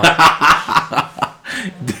right now.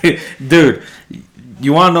 Dude,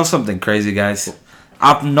 you want to know something crazy, guys?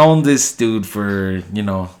 I've known this dude for,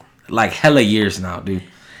 like hella years now, dude.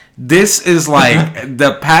 This is like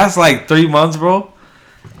the past like 3 months, bro,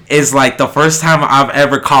 is like the first time I've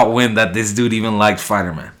ever caught wind that this dude even liked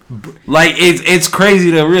Spider-Man. Like it's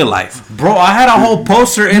crazy to realize. Bro, I had a whole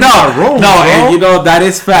poster in my room. No, bro. and that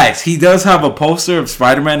is facts. He does have a poster of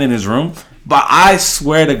Spider-Man in his room, but I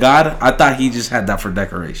swear to God, I thought he just had that for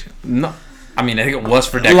decoration. No, I mean I think it was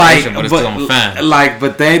for decoration, but it's because I'm a fan.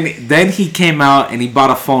 But then he came out and he bought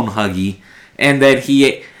a phone huggy, and then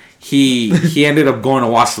he ended up going to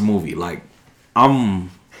watch the movie. Like, I'm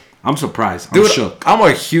surprised. I'm shook.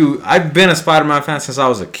 I've been a Spider-Man fan since I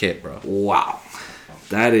was a kid, bro. Wow.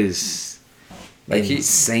 That is like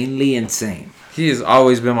insanely insane. He has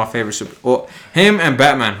always been my favorite super. Well, him and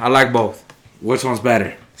Batman. I like both. Which one's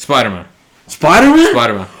better? Spider-Man. Spider-Man?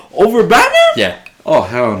 Spider-Man. Over Batman? Yeah. Oh,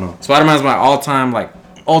 hell no. Spider-Man's my all-time, like,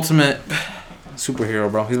 ultimate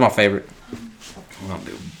superhero, bro. He's my favorite. Oh,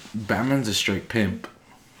 dude. Batman's a straight pimp.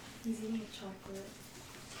 He's eating chocolate.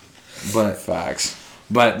 But facts.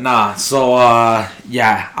 But nah, so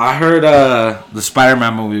yeah, I heard the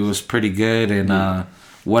Spider-Man movie was pretty good, and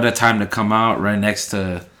what a time to come out right next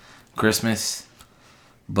to Christmas.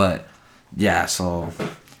 But yeah, so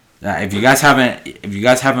yeah, if you guys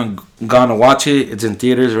haven't gone to watch it, it's in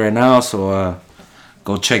theaters right now, so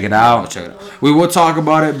go check it out. We will talk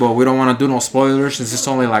about it, but we don't want to do no spoilers since it's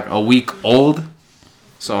only like a week old.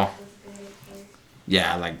 So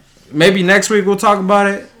yeah, like maybe next week we'll talk about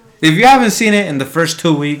it. If you haven't seen it in the first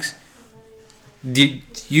 2 weeks,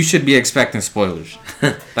 you should be expecting spoilers.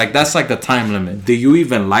 Like, that's like the time limit. Do you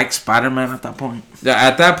even like Spider-Man at that point? Yeah,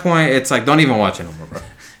 at that point, it's like, don't even watch it no more, bro.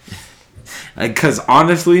 Because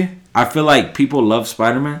honestly, I feel like people love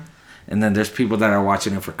Spider-Man, and then there's people that are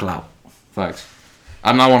watching it for clout. Facts.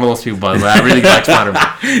 I'm not one of those people, by the way. I really like Spider-Man.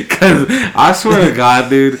 Because I swear to God,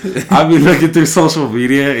 dude, I'll be looking through social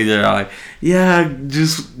media, and they're like, yeah,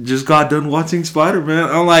 just got done watching Spider-Man.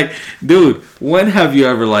 I'm like, dude, when have you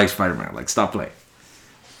ever liked Spider-Man? Like, stop playing.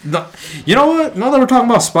 No, you know what? Now that we're talking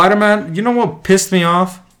about Spider-Man, you know what pissed me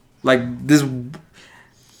off? Like, this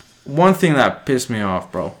one thing that pissed me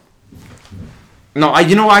off, bro. No,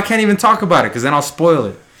 I can't even talk about it because then I'll spoil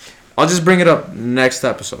it. I'll just bring it up next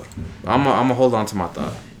episode. I'm gonna hold on to my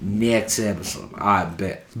thought. Next episode, I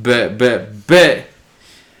bet. Bet.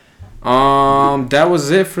 That was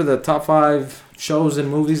it for the top 5 shows and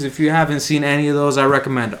movies. If you haven't seen any of those, I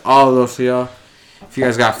recommend all of those for y'all. If you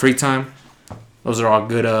guys got free time, Those are all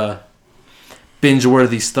good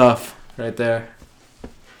binge-worthy stuff right there.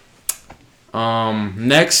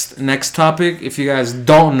 Next topic. If you guys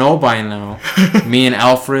don't know by now, me and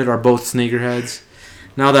Alfred are both sneakerheads.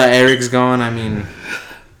 Now that Eric's gone, I mean,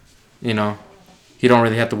 you know, he don't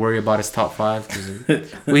really have to worry about his top 5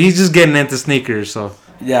 because he's just getting into sneakers. So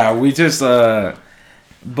Yeah, we just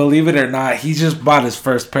believe it or not, he just bought his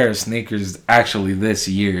first pair of sneakers actually this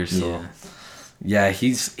year. So yeah,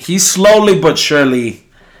 he's slowly but surely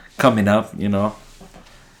coming up, you know.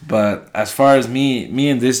 But as far as me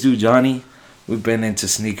and this dude Johnny, we've been into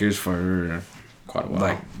sneakers for quite a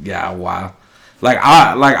while. A while.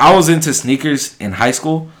 I was into sneakers in high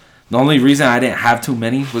school. The only reason I didn't have too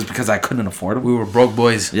many was because I couldn't afford them. We were broke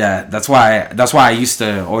boys. Yeah, that's why I used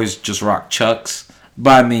to always just rock Chucks.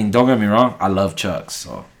 But I mean, don't get me wrong, I love Chucks.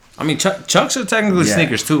 So I mean, Chucks are technically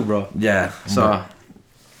sneakers too, bro. yeah. So,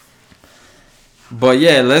 but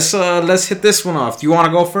yeah, let's hit this one off. Do you want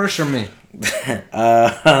to go first or me?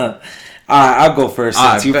 I'll go first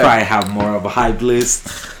since you bet. probably have more of a hype list.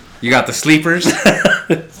 You got the sleepers.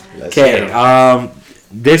 Okay,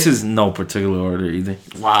 this is no particular order either.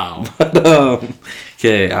 Wow.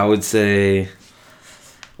 Okay, I would say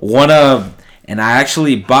and I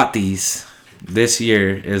actually bought these this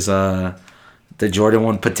year is the Jordan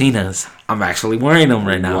 1 patinas. I'm actually wearing them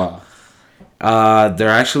right now. Wow. They're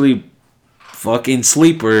actually fucking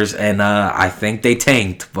sleepers, and I think they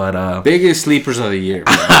tanked, but Biggest sleepers of the year,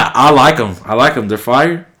 bro. I like them. They're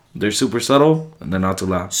fire. They're super subtle, and they're not too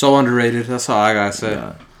loud. So underrated. That's all I gotta say.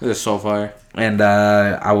 Yeah. They're so fire. And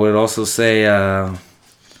I would also say, I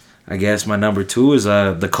guess my number 2 is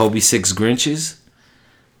the Kobe 6 Grinches.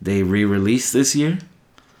 They re-released this year.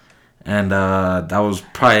 And that was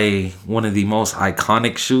probably one of the most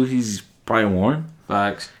iconic shoes he's probably worn.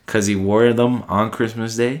 Facts. Because he wore them on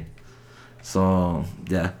Christmas Day. So,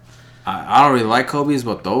 yeah. I don't really like Kobe's,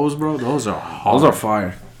 but those, bro, those are hard. Those are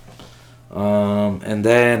fire. And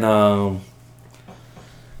then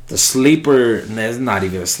the sleeper, it's not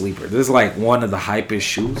even a sleeper. This is like one of the hypest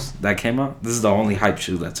shoes that came out. This is the only hype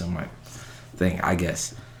shoe that's in my thing, I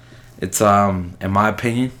guess. It's in my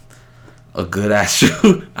opinion, a good ass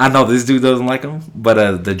shoe. I know this dude doesn't like them,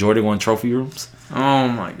 but the Jordan 1 trophy rooms. Oh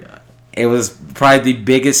my god. It was probably the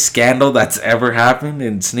biggest scandal that's ever happened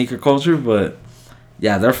in sneaker culture, but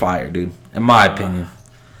yeah, they're fire, dude. In my opinion.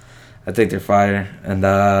 I think they're fire. And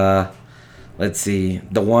let's see.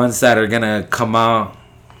 The ones that are gonna come out,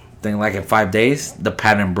 I think like in 5 days, the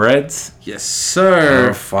Patent Breads. Yes, sir.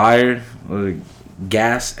 They're fire.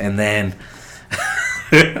 Gas. And then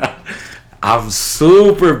I'm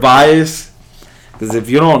super biased. Because if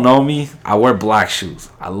you don't know me, I wear black shoes.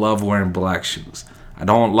 I love wearing black shoes. I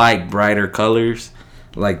don't like brighter colors.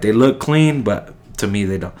 Like, they look clean, but to me,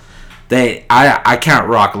 they don't. I can't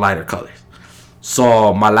rock lighter colors.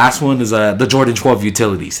 So, my last one is the Jordan 12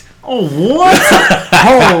 Utilities. Oh, what?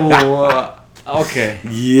 Okay.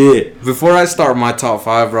 Yeah. Before I start my top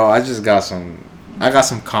 5, bro, I got some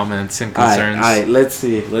comments and concerns. All right, let's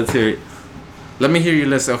see. Let's hear it. Let me hear your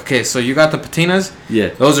list. Okay, so you got the patinas? Yeah.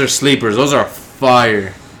 Those are sleepers. Those are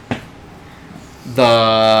fire.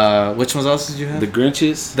 Which ones else did you have? The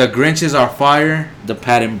Grinches. The Grinches are fire. The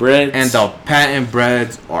Patent Breads. And the Patent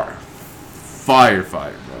Breads are fire,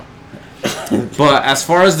 bro. But as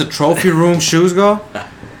far as the trophy room shoes go,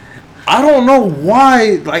 I don't know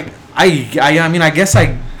why. Like, I mean, I guess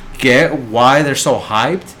I get why they're so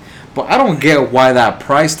hyped, but I don't get why that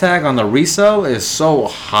price tag on the resale is so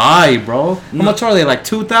high, bro. How much are they? Like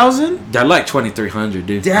 2,000? They're like 2,300,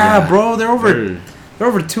 dude. Yeah, bro. They're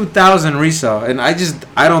over 2,000 resale, and I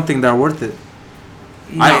don't think they're worth it.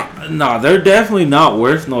 No, they're definitely not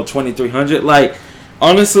worth no 2,300. Like,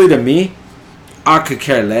 honestly, to me, I could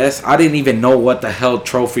care less. I didn't even know what the hell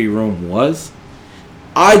trophy room was.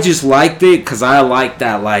 I just liked it because I like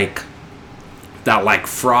that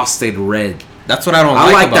frosted red. That's what I don't I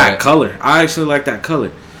like like about that it. color. I actually like that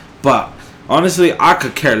color. But honestly, I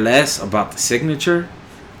could care less about the signature.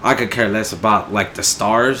 I could care less about like the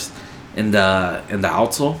stars in the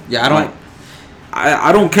outsole. Yeah, I don't. Like,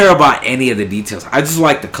 I don't care about any of the details. I just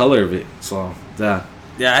like the color of it. So yeah.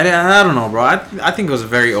 Yeah, I don't know, bro. I think it was a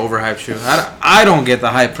very overhyped shoe. I don't get the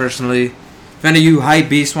hype personally. If any of you hype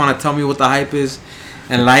beasts want to tell me what the hype is,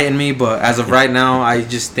 enlighten me. But as of right now, I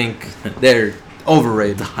just think they're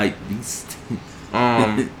overrated. The hype beast.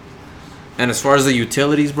 And as far as the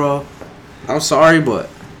utilities, bro, I'm sorry, but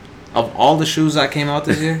of all the shoes that came out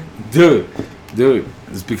this year, dude,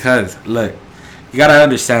 it's because look, you gotta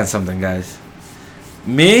understand something, guys.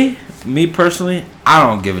 Me personally, I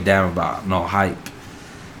don't give a damn about no hype.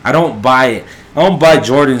 I don't buy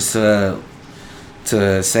Jordans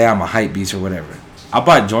to say I'm a hype beast or whatever. I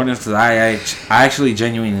buy Jordans because I actually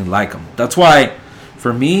genuinely like them. That's why,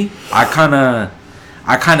 for me, I kind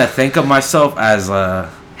of think of myself as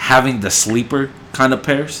having the sleeper kind of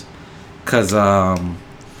pairs, cause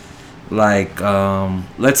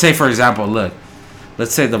let's say for example,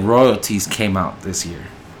 let's say the royalties came out this year,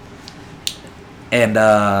 and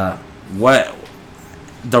what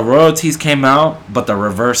the royalties came out, but the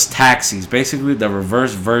reverse taxis, basically the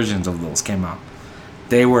reverse versions of those came out.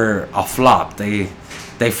 They were a flop. They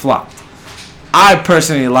flopped. I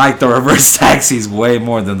personally like the reverse taxis way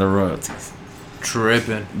more than the royalties.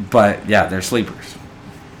 Tripping. But yeah, they're sleepers.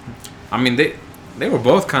 I mean, they were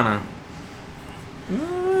both kind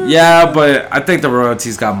of. Yeah, but I think the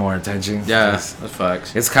royalties got more attention. Yeah, that's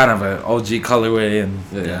facts. It's kind of an OG colorway, and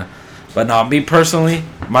Yeah. But no, me personally,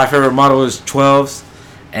 my favorite model is 12s,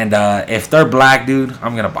 and if they're black, dude,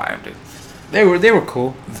 I'm gonna buy them, dude. They were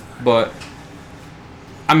cool, but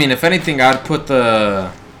I mean, if anything, I'd put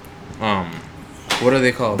the what are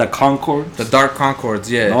they called? The Concord, The dark Concords.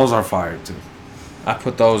 Yeah, those are fire too. I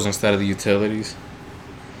put those instead of the utilities.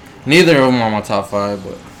 Neither of them are my top 5,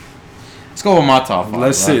 but let's go with my top 5.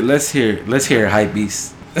 Let's see. Let's hear hype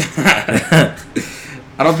beast. I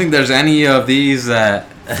don't think there's any of these that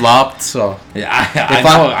flopped. So Yeah, If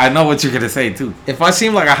I know what you're gonna say too. if I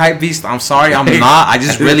seem like a hype beast, I'm sorry. I'm not. I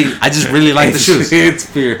just really like the shoes. It's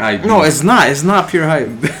pure hype. No, it's not. It's not pure hype.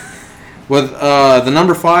 With the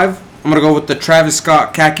number 5, I'm gonna go with the Travis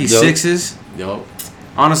Scott khaki Yup. 6s. Yo.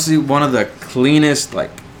 Honestly, one of the cleanest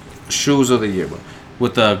like shoes of the year, bro.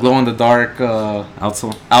 With the glow in the dark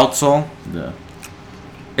outsole. outsole. Yeah.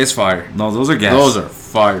 It's fire. No, those are gas. Those are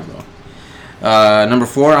fire, bro. Number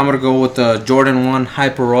 4, I'm gonna go with the Jordan 1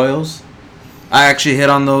 Hyper Royals. I actually hit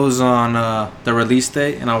on those on the release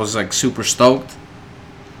date, and I was like super stoked.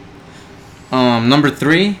 Number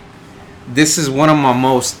 3, this is one of my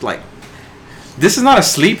most like. This is not a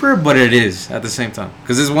sleeper, but it is at the same time,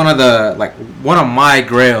 because this is one of my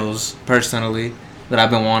grails personally that I've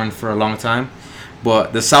been wanting for a long time.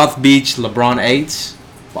 But the South Beach LeBron 8s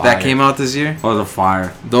that Fire. came out this year. Those are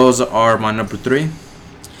fire. Those are my number 3.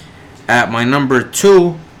 At my number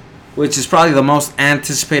 2, which is probably the most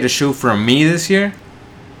anticipated shoe for me this year,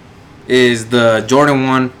 is the Jordan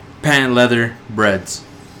 1 patent leather breads.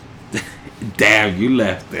 Damn, you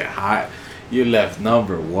left it high. You left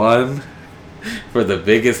number 1 for the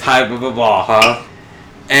biggest hype of them all, huh?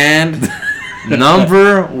 And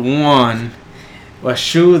number 1, a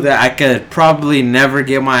shoe that I could probably never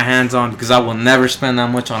get my hands on because I will never spend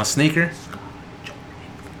that much on a sneaker.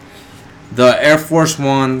 The Air Force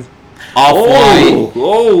One Off-White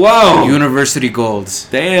Oh, wow. University Golds.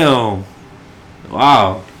 Damn.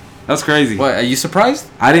 Wow. That's crazy. What, are you surprised?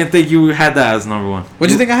 I didn't think you had that as number 1. What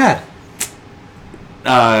do you think I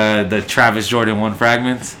had? The Travis Jordan 1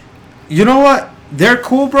 fragments. You know what? They're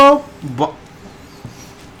cool, bro. But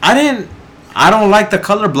I don't like the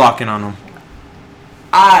color blocking on them.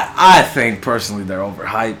 I think personally they're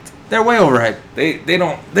overhyped. They're way overhyped. They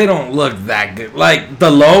don't look that good. Like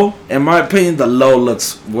the low, in my opinion, the low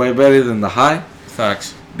looks way better than the high.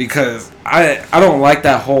 Facts. Because I don't like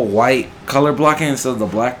that whole white color blocking instead of the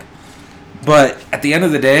black. But at the end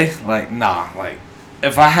of the day, like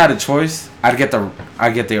if I had a choice, I'd get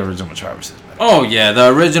the original Travis's. Oh yeah, the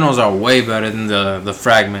originals are way better than the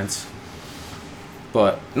fragments.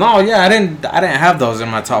 But no, yeah, I didn't have those in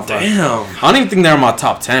my top 5. Damn. I don't even think they're in my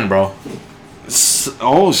top 10, bro.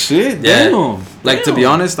 Oh shit. Yeah. Damn. Like to be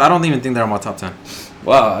honest, I don't even think they're in my top 10.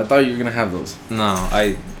 Wow, I thought you were gonna have those. No,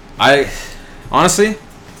 I honestly,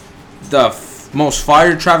 the most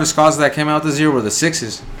fire Travis Scotts that came out this year were the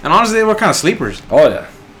 6s, and honestly, they were kind of sleepers. Oh yeah.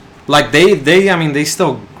 Like I mean, they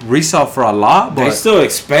still resell for a lot, but They're still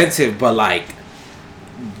expensive, but like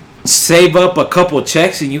save up a couple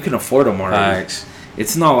checks and you can afford them already. Facts.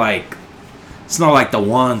 It's not like the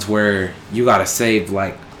ones where you gotta save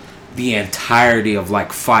like the entirety of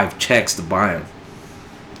like 5 checks to buy them.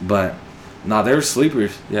 But no, they're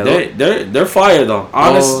sleepers. Yeah, they're fire though.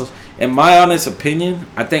 In my honest opinion,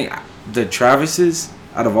 I think the Travises,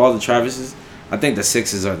 out of all the Travises, I think the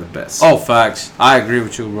 6s are the best. Oh, facts. I agree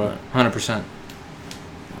with you, bro. 100%.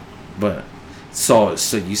 But so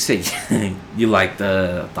you say you like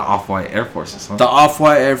the Off-White Air Forces, huh? The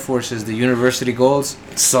Off-White Air Forces, the University Golds,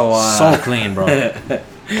 So so clean, bro.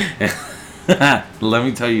 Let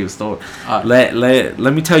me tell you a story.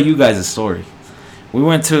 Let me tell you guys a story. We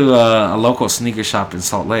went to a local sneaker shop in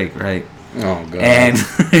Salt Lake, right? Oh god.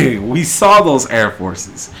 And we saw those Air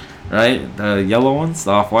Forces, right? The yellow ones,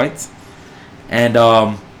 the Off-Whites. And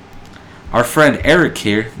our friend Eric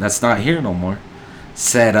here, that's not here no more,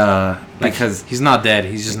 said because He's not dead.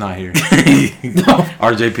 He's just not here.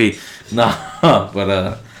 RJP. No,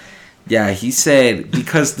 but yeah, he said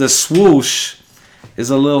because the swoosh is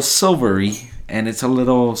a little silvery and it's a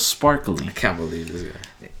little sparkly. I can't believe this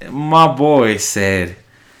guy. My boy said,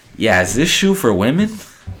 "Yeah, is this shoe for women?"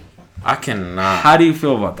 I cannot. How do you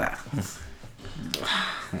feel about that?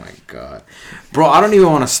 Oh my god, bro! I don't even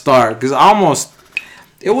want to start because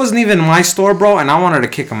it wasn't even my store, bro, and I wanted to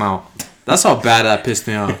kick him out. That's how bad that pissed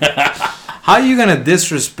me off. How are you gonna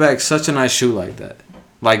disrespect such a nice shoe like that?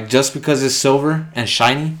 Like just because it's silver and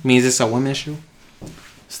shiny means it's a women's shoe?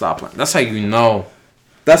 Stop playing. That's how you know.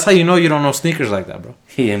 That's how you know you don't know sneakers like that, bro.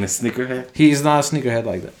 He ain't a sneakerhead. He's not a sneakerhead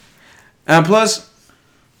like that. And plus,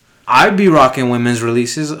 I'd be rocking women's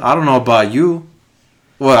releases. I don't know about you.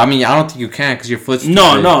 Well, I mean, I don't think you can because your foot's too big.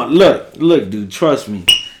 No. Look, dude. Trust me.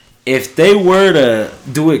 If they were to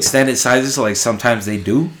do extended sizes, like sometimes they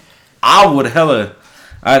do, I'd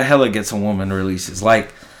hella get some woman releases.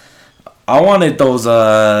 Like, I wanted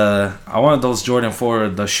those Jordan 4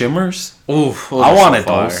 the shimmers. Ooh, I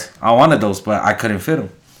wanted those, but I couldn't fit them.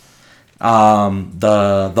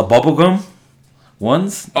 The bubblegum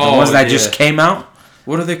ones, the ones that just came out.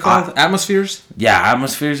 What are they called? Atmospheres? Yeah,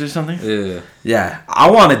 atmospheres or something. Yeah. Yeah, I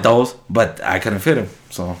wanted those, but I couldn't fit them.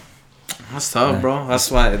 So That's tough, bro. That's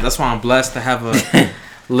why I'm blessed to have a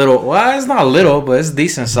little. Well, it's not little, but it's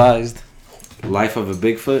decent sized. life of a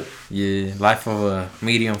Bigfoot. Yeah, life of a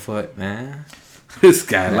medium foot, man. This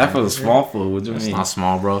guy, life of a small foot. What do you It's mean? not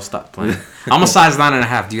small, bro. Stop playing. I'm a size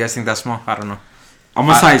 9.5. Do you guys think that's small? I don't know. I'm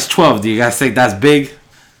a size 12. Do you guys think that's big?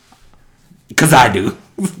 Cause I do.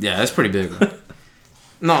 Yeah, that's pretty big.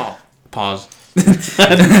 No, pause.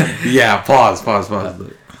 Yeah, pause.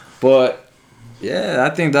 But yeah,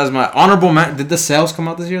 I think that's my honorable man. Did the sales come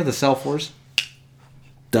out this year? The Cell Force?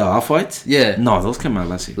 The Off-Whites? Yeah, No, those came out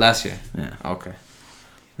last year. last year. Yeah. Okay,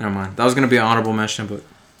 never mind. That was gonna be an honorable mention, but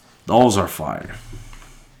Those are fire.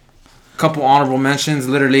 couple honorable mentions.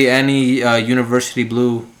 Literally any University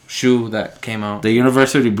Blue shoe that came out. The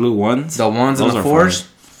University Blue ones? The ones and Those the are fours.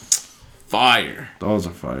 Fire. Those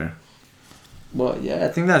are fire. Well, yeah, I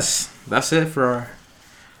think that's it for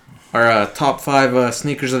our top 5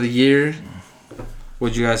 sneakers of the year.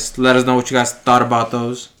 Would you guys let us know what you guys thought about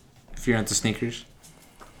those if you're into sneakers?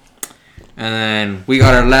 And then we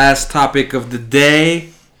got our last topic of the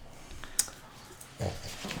day.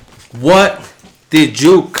 What did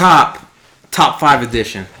you cop? Top 5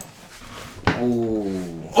 edition.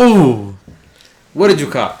 Ooh. What did you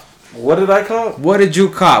cop? What did I call? What did you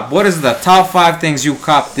cop? What is the top 5 things you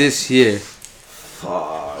copped this year?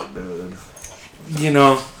 Oh, dude. You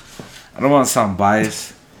know, I don't want to sound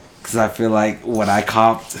biased because I feel like what I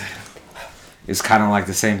copped is kind of like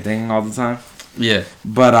the same thing all the time. Yeah.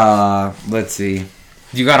 But let's see.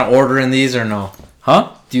 Do you got an order in these or no?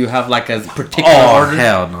 Huh? Do you have like a particular order?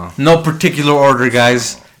 Hell no. No particular order,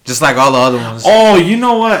 guys. Just like all the other ones. Oh, you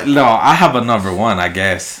know what? No, I have a number one, I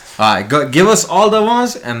guess. Alright, give us all the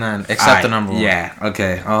ones and then accept the number one. Yeah,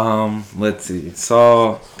 okay. Let's see.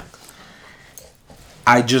 So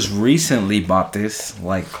I just recently bought this,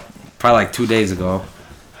 probably 2 days ago.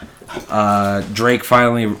 Drake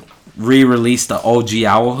finally re-released the OG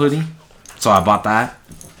Owl hoodie. So I bought that.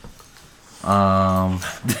 I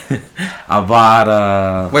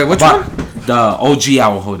bought Wait, which one? one? The OG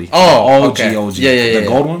Owl hoodie. Oh, OG, okay. OG. Yeah. The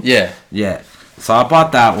gold one? Yeah. Yeah. So I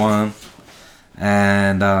bought that one.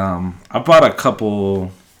 And I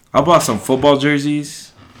bought some football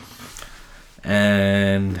jerseys.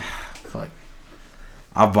 And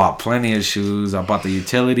I bought plenty of shoes. I bought the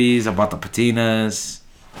utilities. I bought the patinas.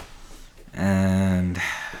 And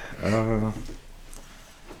I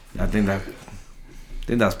think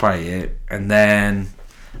that's probably it. And then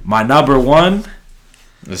my number one.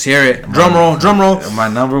 Let's hear it. Drum roll. My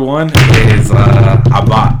number one is I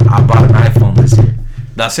bought an iPhone this year.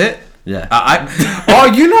 That's it? Yeah. Oh,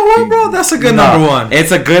 you know what, bro? That's a good number one.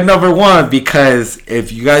 It's a good number one because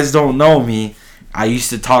if you guys don't know me, I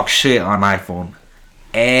used to talk shit on iPhone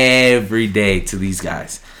every day to these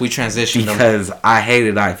guys. We transitioned because I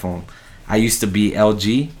hated iPhone. I used to be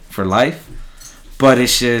LG for life, but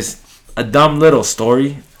it's just a dumb little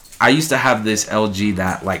story. I used to have this LG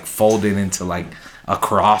that folded into a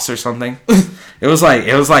cross or something. It was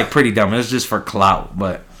pretty dumb. It was just for clout,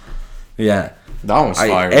 but yeah. That one's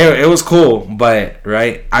fire. It was cool, but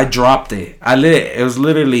right, I dropped it. It was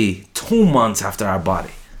literally 2 months after I bought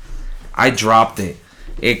it. I dropped it.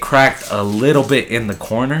 It cracked a little bit in the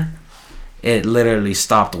corner. It literally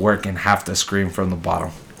stopped working half the screen from the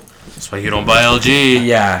bottom. That's why you don't buy LG.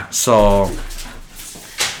 Yeah, so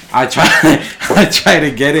I try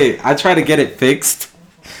to get it fixed,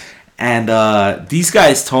 And these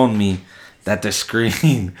guys told me that the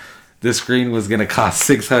screen was gonna cost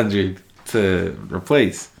 $600 to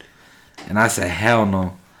replace, and I said hell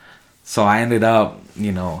no. So I ended up,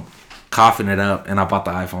 coughing it up, and I bought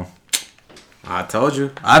the iPhone. I told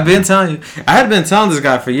you. I've been telling you. I had been telling this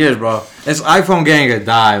guy for years, bro. It's iPhone gang or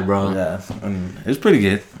die, bro. Yeah, it's pretty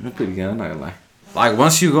good. It's pretty good. I'm not gonna lie. Like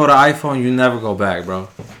once you go to iPhone, you never go back, bro.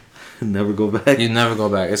 Never go back. You never go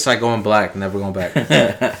back. It's like going black, never going back.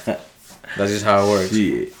 That's just how it works.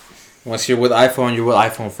 Yeah. Once you're with iPhone, you're with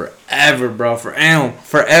iPhone forever, bro. For L.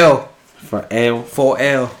 For L. For L. For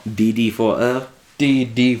L. DD for L.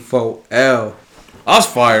 DD for L. I was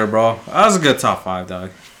fire, bro. That was a good top 5,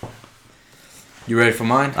 dog. You ready for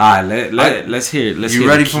mine? All right, let's hear it. You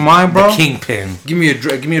ready for mine, bro? The Kingpin. Give me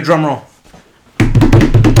a drum roll.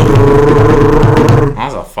 That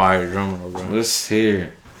was a fire drum roll, bro. Let's hear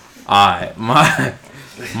it. Alright,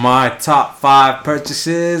 my top 5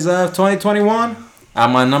 purchases of 2021. At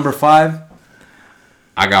my number 5,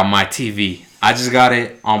 I got my TV. I just got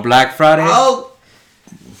it on Black Friday. Oh.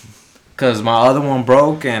 Cause my other one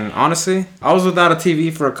broke, and honestly, I was without a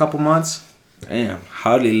TV for a couple months. Damn,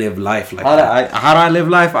 how do you live life like How that? do I live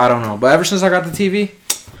life? I don't know. But ever since I got the TV,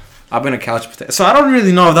 I've been a couch potato. So I don't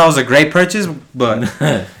really know if that was a great purchase, but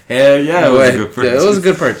Hell yeah, it was a good purchase. it was a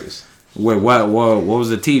good purchase. Wait, what was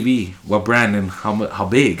the TV? What brand and how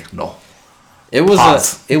big? No. It was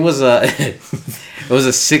Pause. it was a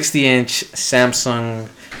 60-inch Samsung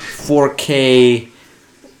 4K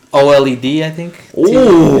OLED, I think.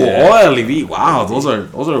 Oh, Yeah. OLED. Wow, those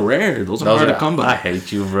are rare. Those are hard to come I by.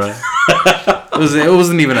 hate you, bro. It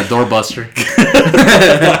wasn't even a doorbuster.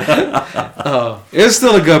 It was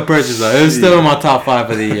still a good purchase though. It was still in my top 5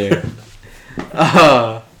 of the year.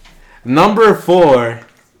 Number 4,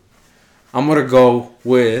 I'm gonna go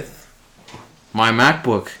with my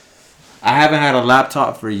MacBook. I haven't had a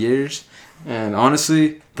laptop for years, and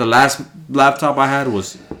honestly, the last laptop I had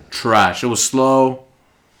was trash. It was slow.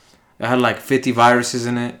 It had like 50 viruses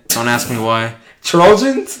in it. Don't ask me why.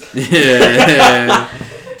 Trojans? Yeah.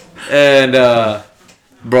 And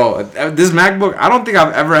bro, this MacBook, I don't think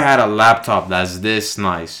I've ever had a laptop that's this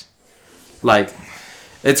nice. Like,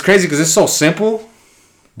 it's crazy because it's so simple,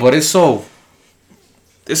 but it's so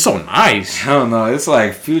nice. I don't know. It's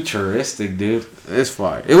like futuristic, dude. It's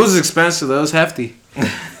fire. It was expensive though. It was hefty.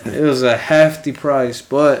 It was a hefty price,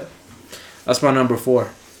 but that's my number 4.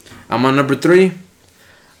 On my number 3,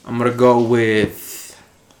 I'm gonna go with,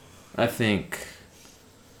 I think,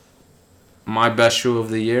 my best shoe of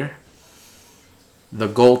the year, the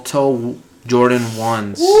gold toe Jordan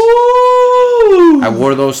 1s. Woo! I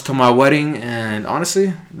wore those to my wedding, and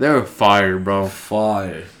honestly, they were fire, bro.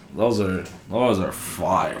 Fire. Those are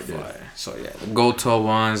fire, dude. Fire. So yeah, the gold toe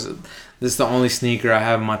 1s. This is the only sneaker I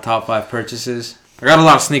have in my top 5 purchases. I got a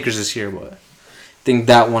lot of sneakers this year, but I think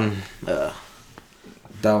that one, That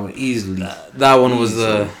one easily. that one was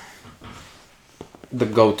the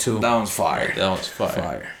go-to. That one's fire. That was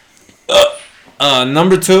fire.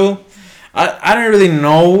 Number 2, I didn't really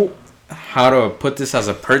know how to put this as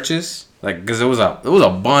a purchase, like, cause it was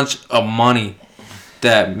a bunch of money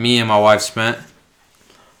that me and my wife spent,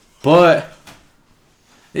 but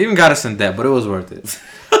it even got us in debt, but it was worth it.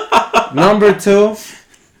 Number 2,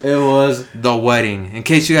 it was the wedding. In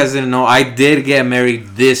case you guys didn't know, I did get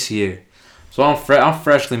married this year, so I'm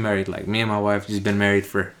freshly married. Like, me and my wife just been married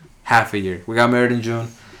for half a year. We got married in June,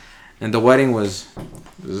 and the wedding was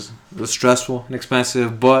stressful and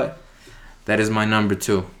expensive, but that is my number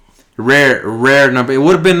 2. Rare number. It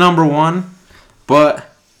would have been number 1, but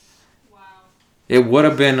it would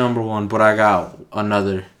have been number 1. But I got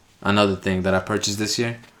another thing that I purchased this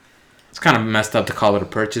year. It's kind of messed up to call it a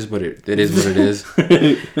purchase, but it is what it is.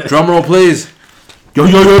 Drum roll, please. Yo.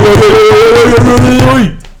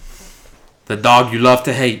 The dog you love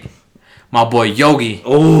to hate, my boy Yogi.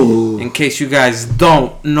 Oh. In case you guys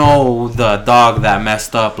don't know the dog that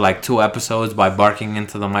messed up like 2 episodes by barking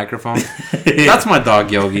into the microphone, that's my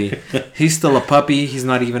dog Yogi. He's still a puppy. He's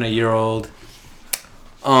not even a year old.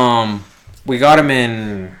 We got him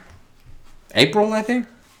in April, I think.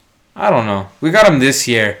 I don't know. We got him this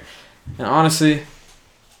year, and honestly,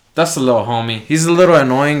 that's a little homie. He's a little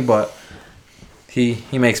annoying, but he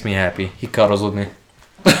makes me happy. He cuddles with me.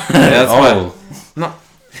 That's why. No.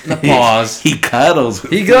 Pause. He cuddles.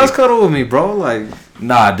 He does cuddle with me, bro. Like,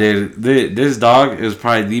 Nah, dude. This dog is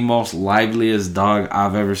probably the most liveliest dog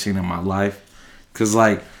I've ever seen in my life. Cause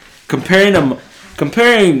like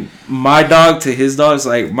comparing my dog to his dogs,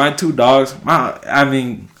 like my 2 dogs.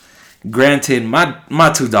 Granted,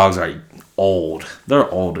 my 2 dogs are old. They're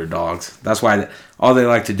older dogs. That's why all they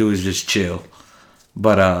like to do is just chill.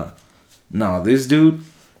 But no, this dude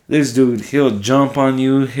This dude, he'll jump on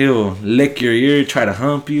you. He'll lick your ear, try to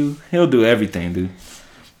hump you. He'll do everything, dude.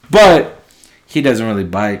 But he doesn't really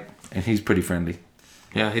bite, and he's pretty friendly.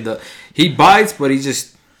 Yeah, he does. He bites, but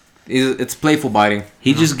it's playful biting.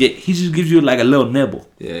 He just gives you like a little nibble.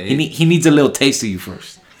 Yeah, he needs a little taste of you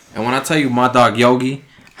first. And when I tell you my dog Yogi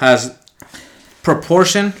has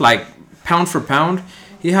proportion, like pound for pound,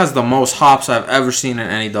 he has the most hops I've ever seen in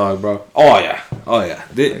any dog, bro. Oh yeah.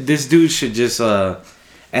 This dude should just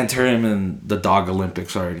enter him in the dog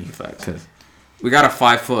Olympics already. Cause we got a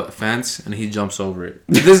 5-foot fence and he jumps over it.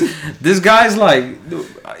 This guy's like,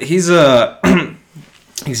 he's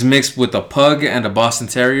he's mixed with a pug and a Boston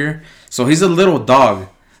Terrier, so he's a little dog.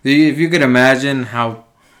 If you could imagine how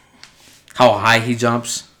high he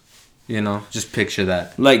jumps, just picture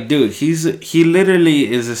that. like, dude, he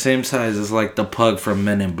literally is the same size as like the pug from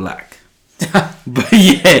Men in Black. but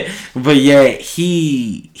yeah,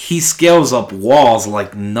 he scales up walls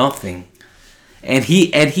like nothing, and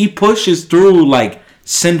he pushes through like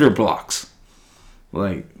cinder blocks.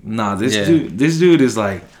 Like, nah, this dude is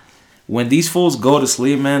like, when these fools go to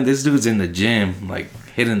sleep, man, this dude's in the gym, like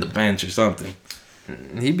hitting the bench or something.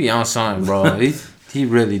 He be on something, bro. he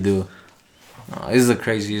really do. He's the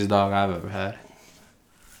craziest dog I've ever had,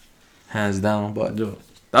 hands down. But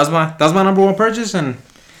that's my number one purchase, and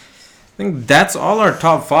I think that's all our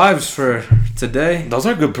top 5s for today. Those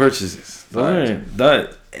are good purchases.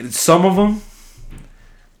 Some of them,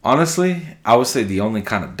 honestly, I would say the only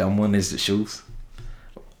kind of dumb one is the shoes.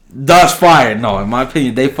 That's fire. No, in my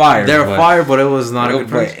opinion, they fire. They're fire, but it was not a good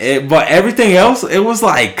purchase. But everything else, it was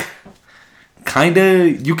like, kind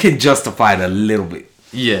of, you can justify it a little bit.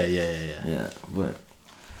 Yeah, but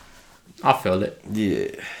I feel it. Yeah.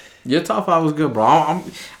 Your top 5 was good, bro.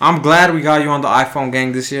 I'm glad we got you on the iPhone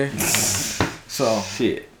gang this year. So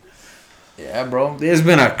shit. Yeah, bro. It's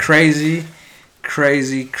been a crazy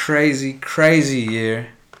year.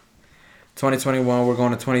 2021, we're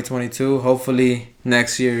going to 2022. Hopefully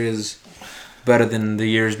next year is better than the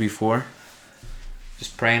years before.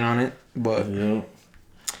 Just praying on it. But yeah.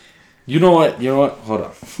 You know what? Hold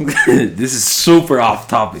on. This is super off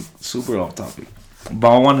topic. But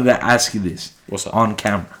I wanted to ask you this. What's up? On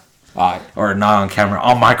camera. Alright. Or not on camera.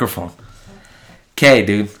 On microphone. Okay,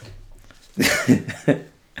 dude.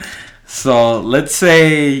 So, let's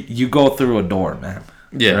say you go through a door, man.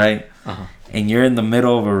 Yeah. Right? Uh-huh. And you're in the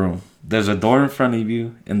middle of a room. There's a door in front of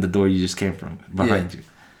you and the door you just came from behind you.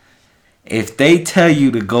 If they tell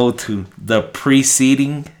you to go to the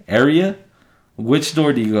preceding area, which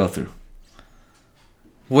door do you go through?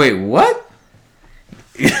 Wait, what?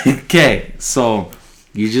 Okay, so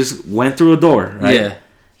you just went through a door, right? Yeah.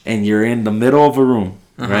 And you're in the middle of a room,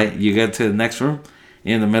 right? You get to the next room,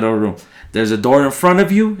 you're in the middle of a room. There's a door in front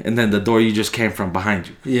of you, and then the door you just came from behind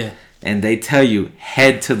you. Yeah. And they tell you,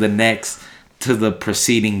 head to the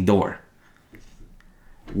preceding door.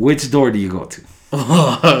 Which door do you go to?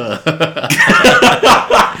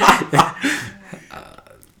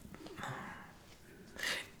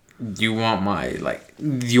 You want my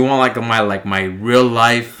real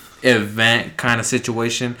life event kind of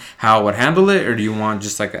situation, how I would handle it, or do you want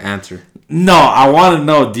just like an answer? No, I want to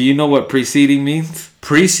know. Do you know what preceding means?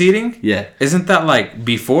 Preceding? Yeah. Isn't that like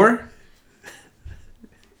before?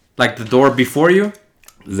 Like the door before you?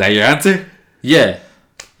 Is that your answer? Yeah.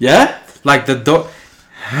 Yeah? Like the door.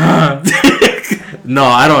 No,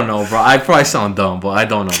 I don't know, bro. I probably sound dumb, but I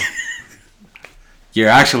don't know. You're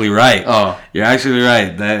actually right. Oh. You're actually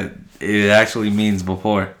right. That it actually means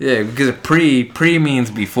before. Yeah, because pre means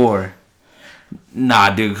before.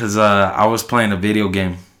 Nah, dude, because I was playing a video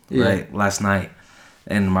game right last night,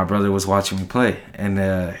 and my brother was watching me play, and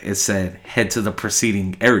it said head to the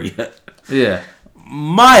preceding area. Yeah.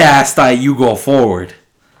 My ass thought you go forward.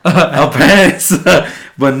 Apparently,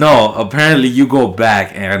 but no, apparently you go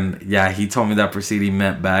back, and yeah, he told me that preceding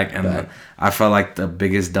meant back, and I felt like the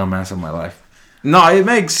biggest dumbass of my life. No, it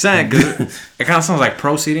makes sense because it kind of sounds like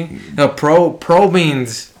proceeding. No, pro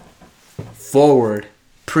means forward.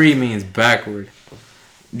 Pre means backward.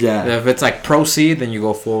 Yeah. If it's like proceed, then you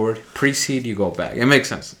go forward. Precede, you go back. It makes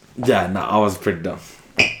sense. Yeah, no, I was pretty dumb.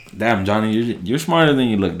 Damn, Johnny, you're smarter than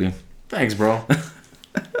you look, dude. Thanks, bro.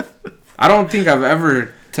 I don't think I've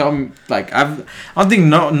ever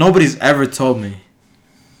nobody's ever told me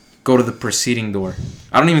go to the preceding door.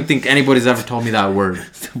 I don't even think anybody's ever told me that word.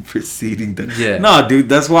 Preceding door. Yeah. No, dude,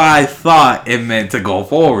 that's why I thought it meant to go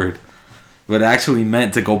forward, but it actually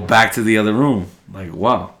meant to go back to the other room. Like,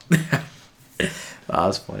 wow. Oh,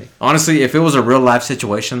 that's funny. Honestly, if it was a real life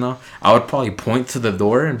situation though, I would probably point to the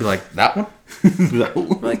door and be like, "That one."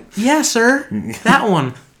 Like, yeah, sir, that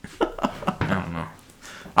one. I don't know.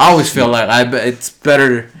 I always feel like it's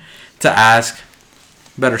better To ask.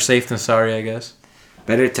 Better safe than sorry, I guess.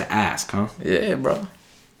 Better to ask, huh? Yeah, bro.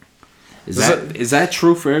 Is that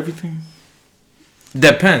true for everything?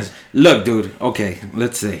 Depends. Look, dude. Okay,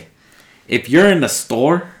 let's say if you're in a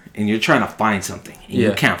store and you're trying to find something and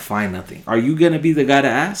you can't find nothing, are you gonna be the guy to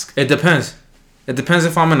ask? It depends. It depends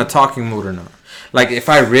if I'm in a talking mood or not. Like, if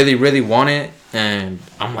I really, really want it and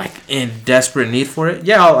I'm, like, in desperate need for it,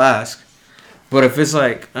 yeah, I'll ask. But if it's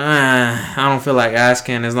like, I don't feel like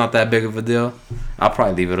asking, it's not that big of a deal, I'll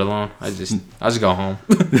probably leave it alone. I'll just go home.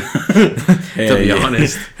 To be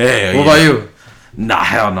honest. What about you? Nah,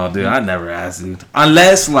 hell no, dude. I never ask, dude.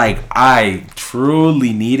 Unless, like, I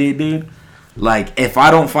truly need it, dude. Like, if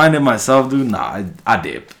I don't find it myself, dude, nah, I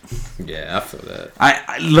dip. Yeah, I feel that.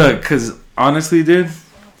 I look, because honestly, dude,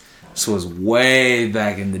 this was way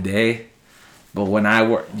back in the day. But when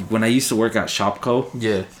I used to work at Shopco,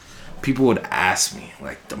 Yeah. people would ask me,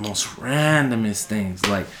 like, the most randomest things.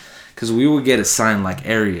 Like, because we would get assigned, like,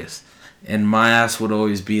 areas. And my ass would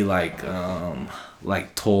always be, like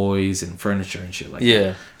toys and furniture and shit like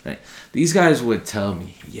that. Right? These guys would tell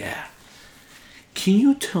me, yeah, can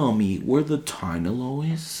you tell me where the Tylenol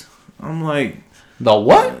is? I'm like, The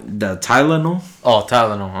what? the Tylenol? Oh,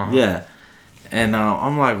 Tylenol. Uh-huh. Yeah. And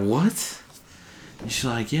I'm like, what? And she's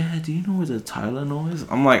like, yeah, do you know where the Tylenol is?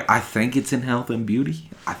 I'm like, I think it's in health and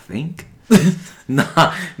beauty. I think.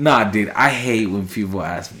 Nah, dude. I hate when people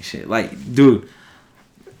ask me shit. Like, dude,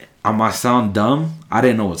 I might sound dumb. I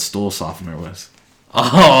didn't know what stool softener was.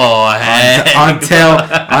 Oh, Until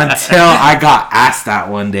I got asked that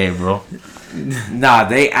one day, bro. Nah,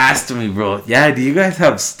 they asked me, bro. Yeah, do you guys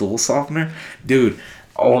have stool softener? Dude,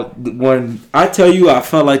 when I tell you I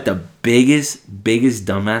felt like the biggest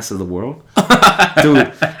dumbass of the world.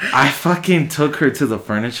 Dude, I fucking took her to the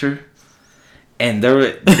furniture and there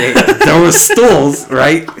were stools,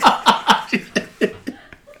 right?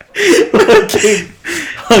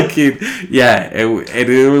 Fucking, yeah, it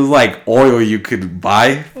was like oil you could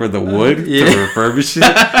buy for the wood to refurbish it.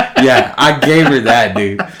 Yeah, I gave her that,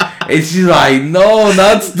 dude. And she's like, no,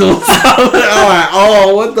 not stools. I'm like,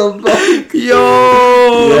 oh, what the fuck?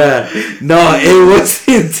 Yo. Yeah. No,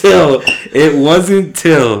 it wasn't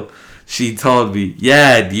till she told me,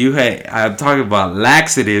 yeah, I'm talking about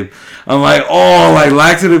laxative. I'm like, oh, like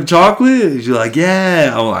laxative chocolate? And she's like,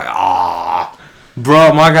 yeah. I'm like, ah.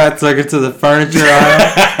 Bro, my guy took her to the furniture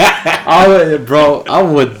aisle. I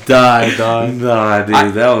would die, dog. Nah,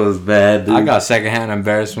 dude, that was bad, dude. I got secondhand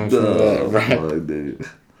embarrassment from that, bro. Dude.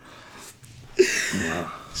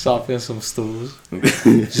 Soften some stools.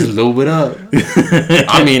 Just lube it up.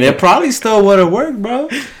 I mean, it probably still would have worked, bro.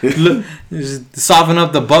 Just soften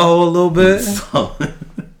up the butthole a little bit. Oh,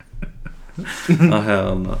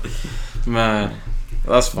 hell no. Man,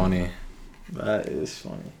 that's funny. That is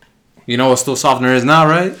funny. You know what stool softener is now,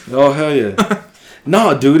 right? Oh, hell yeah.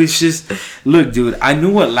 No, dude, it's just... Look, dude, I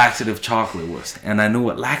knew what laxative chocolate was. And I knew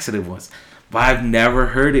what laxative was. But I've never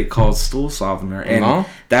heard it called stool softener. And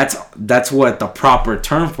that's what the proper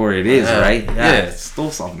term for it is, right? Yeah, it's stool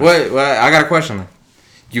softener. Wait, I got a question.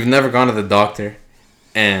 You've never gone to the doctor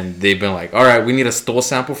and they've been like, all right, we need a stool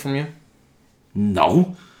sample from you?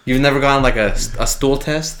 No. You've never gone like a stool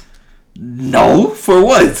test? No? For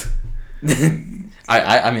what?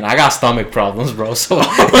 I mean, I got stomach problems, bro. So no,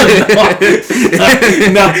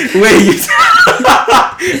 wait,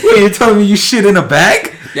 you're telling me you shit in a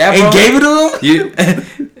bag? Yeah, bro. And gave it to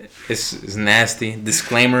him? It's nasty.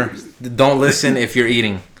 Disclaimer: don't listen if you're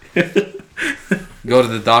eating. Go to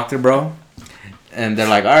the doctor, bro, and they're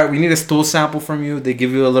like, "All right, we need a stool sample from you." They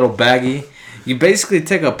give you a little baggie. You basically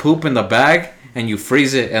take a poop in the bag and you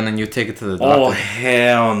freeze it, and then you take it to the doctor. Oh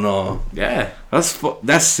hell no! Yeah,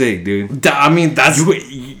 that's sick, dude. I mean,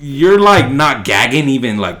 you're like not gagging,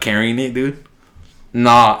 even like carrying it, dude.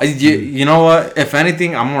 Nah, you know what? If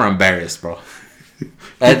anything, I'm more embarrassed, bro.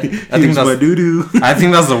 I think that's my doo-doo. I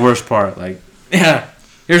think that's the worst part. Like, yeah,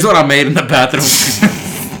 here's what I made in the bathroom.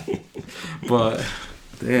 But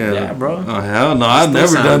damn, yeah, bro. Oh hell no, I've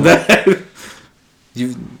never done that.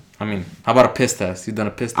 I mean, how about a piss test? You've done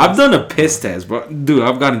a piss test? I've done a piss test, bro. Dude,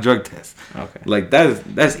 I've gotten a drug test. Okay, like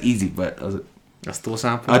that's easy, but a stool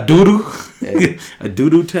sample, a doo-doo, a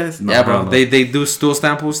doo-doo test. No, yeah, bro. No. They do stool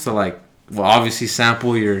samples to obviously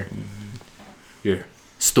sample your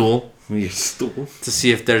stool. Your stool to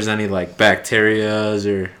see if there's any bacterias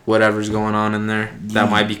or whatever's going on in there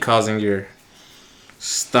that might be causing your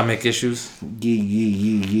stomach issues.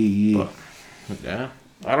 Yeah. But, yeah.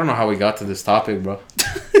 I don't know how we got to this topic, bro.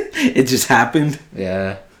 It just happened.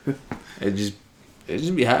 Yeah. It just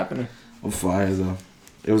be happening. I'm fire though.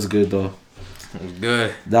 It was good though. It was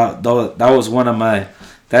good. That was one of my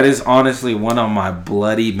That is honestly one of my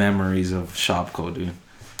bloody memories of Shopko, dude.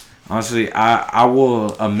 Honestly, I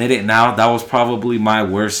will admit it now. That was probably my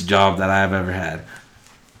worst job that I've ever had.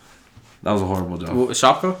 That was a horrible job.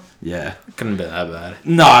 Shopko? Yeah. It couldn't have been that bad.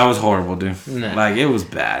 No, it was horrible, dude. Nah. Like, it was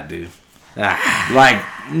bad, dude. Like,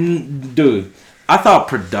 dude, I thought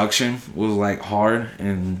production was, like, hard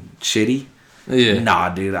and shitty. Yeah. Nah,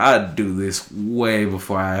 dude, I'd do this way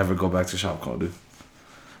before I ever go back to Shopko, dude.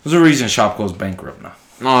 There's a reason Shopko's bankrupt now.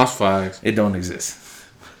 No, that's facts. It don't exist.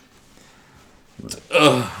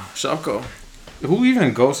 Shopko. Who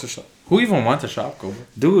even goes to Shop? Who even went to Shopko, bro?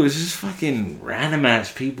 Dude, it's just fucking random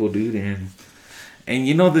ass people, dude. And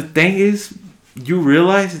you know, the thing is, you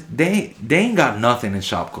realize they ain't got nothing in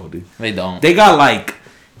Shopko, dude. They don't. They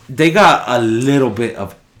got a little bit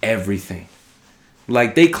of everything.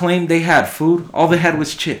 Like, they claimed they had food. All they had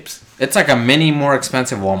was chips. It's like a mini, more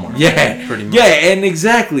expensive Walmart. Yeah. Pretty much. Yeah, and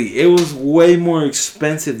exactly. It was way more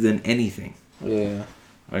expensive than anything. Yeah.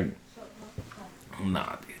 Like,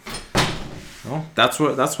 nah, dude. Well, that's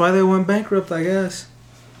why they went bankrupt, I guess.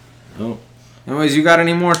 No. Anyways, you got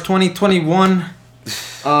any more 2021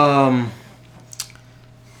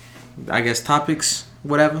 I guess topics,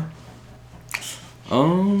 whatever?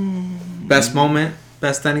 Best moment,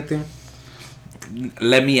 best anything?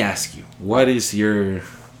 Let me ask you, what is your,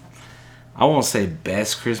 I won't say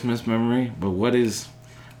best Christmas memory, but what's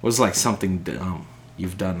like something dumb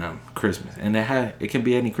you've done on Christmas? And it can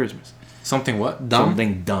be any Christmas. Something what? Dumb?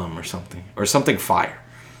 Something dumb or something. Or something fire.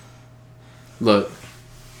 Look.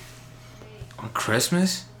 On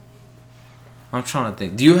Christmas? I'm trying to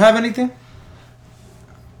think. Do you have anything?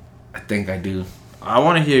 I think I do. I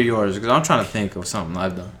want to hear yours because I'm trying to think of something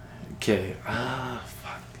I've done. Okay.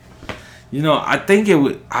 Fuck. You know,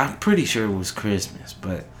 I'm pretty sure it was Christmas,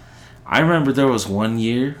 but I remember there was one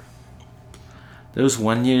year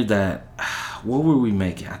that, what were we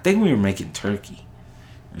making? I think we were making turkey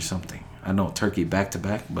or something. I know turkey back to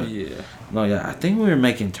back, but Yeah. no, yeah, I think we were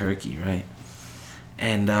making turkey, right?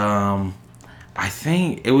 And I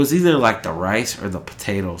think it was either like the rice or the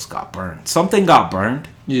potatoes got burned. Something got burned,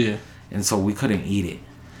 Yeah. and so we couldn't eat it.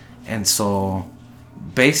 And so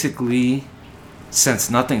basically,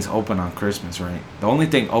 since nothing's open on Christmas, right? The only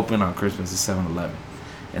thing open on Christmas is 7-Eleven,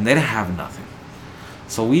 and they didn't have nothing.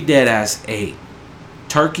 So we dead ass ate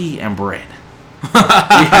turkey and bread.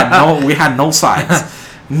 we had no sides.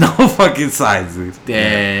 No fucking sides, dude.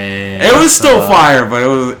 Damn. It was still fire,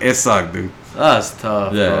 but it sucked, dude. That's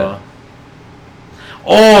tough, Yeah. bro.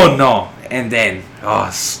 Oh no. And then,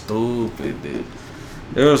 stupid, dude.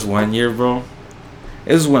 There was one year, bro.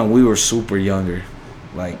 It was when we were super younger.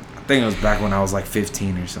 Like, I think it was back when I was like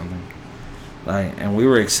 15 or something. Like, and we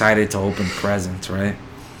were excited to open presents, right?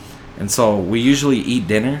 And so we usually eat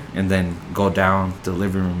dinner and then go down to the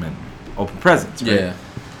living room and open presents, right? Yeah.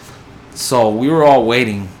 So we were all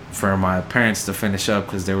waiting for my parents to finish up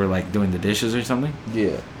because they were like doing the dishes or something,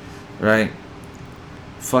 Yeah. right?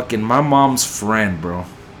 Fucking my mom's friend, bro,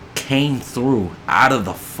 came through out of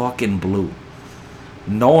the fucking blue.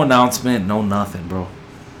 No announcement, no nothing, bro.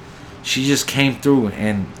 She just came through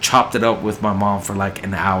and chopped it up with my mom for like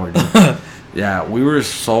an hour, dude. Yeah, we were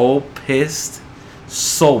so pissed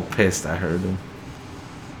at her, dude.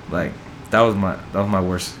 Like, that was my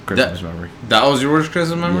worst Christmas memory. That was your worst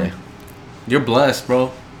Christmas memory? Yeah. You're blessed,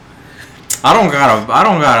 bro. I don't got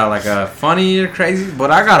a like a funny or crazy, but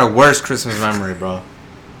I got a worst Christmas memory, bro.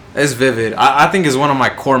 It's vivid. I think it's one of my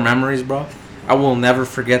core memories, bro. I will never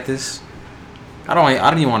forget this. I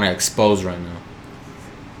don't even want to expose right now.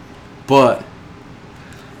 But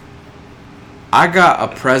I got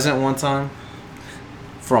a present one time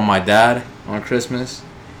from my dad on Christmas,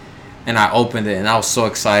 and I opened it and I was so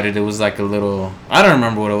excited. It was like a little, I don't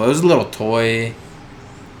remember what it was. It was a little toy.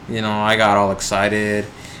 You know, I got all excited.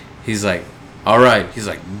 He's like, all right. He's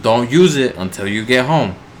like, don't use it until you get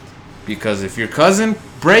home. Because if your cousin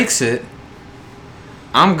breaks it,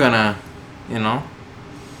 I'm gonna,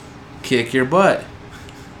 kick your butt.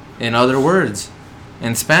 In other words,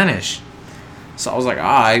 in Spanish. So I was like,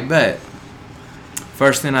 I bet.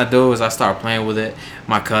 First thing I do is I start playing with it.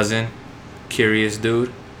 My cousin, curious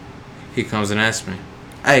dude, he comes and asks me,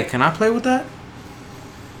 hey, can I play with that?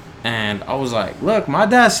 And I was like, look, my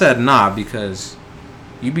dad said nah because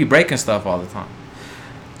you be breaking stuff all the time.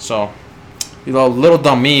 So, little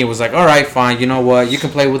dumb me was like, all right, fine, you know what? You can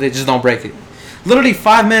play with it, just don't break it. Literally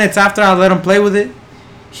 5 minutes after I let him play with it,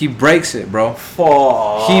 he breaks it, bro.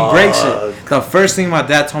 Fuck. He breaks it. The first thing my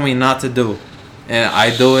dad told me not to do. And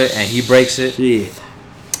I do it, and he breaks it. Shit.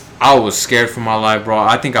 I was scared for my life, bro.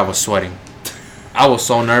 I think I was sweating. I was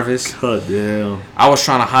so nervous. God damn. I was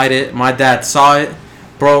trying to hide it. My dad saw it.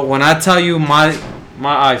 Bro, when I tell you my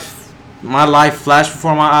my life flashed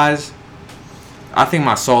before my eyes. I think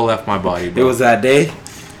my soul left my body, It bro. was that day.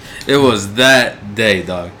 It was that day,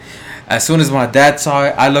 dog. As soon as my dad saw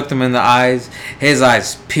it, I looked him in the eyes. His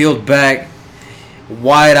eyes peeled back,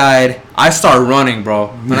 wide-eyed. I start running, bro.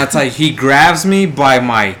 When I tell you, he grabs me by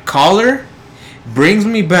my collar, brings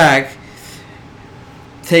me back,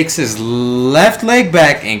 takes his left leg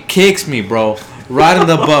back, and kicks me, bro. Right in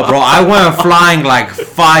the butt, bro. I went flying like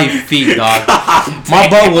 5 feet, dog. My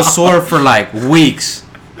butt was sore for like weeks.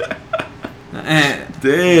 And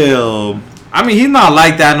Damn. I mean, he's not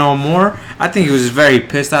like that no more. I think he was very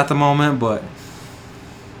pissed at the moment, but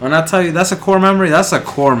when I tell you that's a core memory, that's a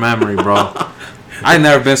core memory, bro. I ain't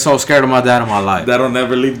never been so scared of my dad in my life. That'll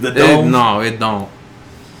never leave the dome. No, it don't.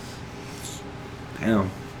 Damn.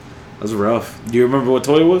 That's rough. Do you remember what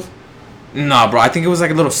toy it was? Nah, bro. I think it was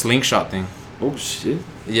like a little slingshot thing. Oh shit.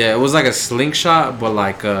 Yeah, it was like a slingshot, but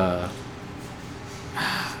like I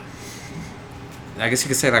guess you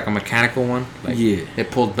could say like a mechanical one. Like Yeah.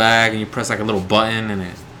 it pulled back and you press like a little button and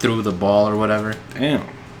it threw the ball or whatever. Damn.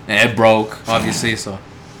 And it broke, obviously, so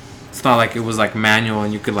it's not like it was like manual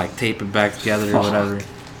and you could like tape it back together or whatever.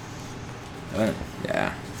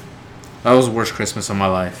 Yeah. That was the worst Christmas of my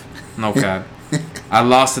life. No cap. I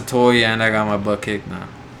lost a toy and I got my butt kicked. Nah.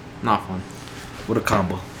 Not fun. What a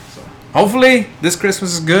combo. Hopefully this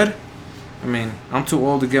Christmas is good. I mean, I'm too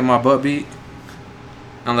old to get my butt beat.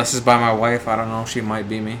 Unless it's by my wife, I don't know. She might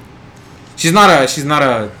beat me. She's not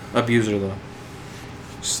a abuser though.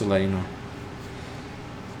 Just to let you know.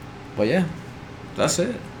 But yeah, that's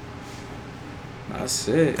it. That's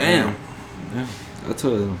it. Damn. Yeah. That's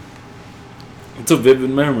a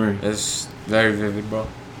vivid memory. It's very vivid, bro.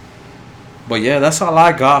 But yeah, that's all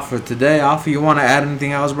I got for today. Alpha, you want to add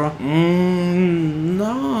anything else, bro?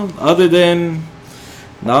 No. Other than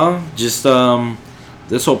just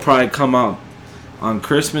this will probably come out on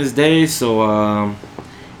Christmas Day, so all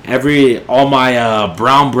my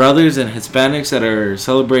brown brothers and Hispanics that are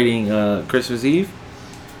celebrating Christmas Eve,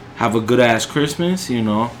 have a good ass Christmas,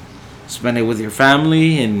 spend it with your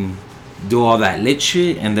family and do all that lit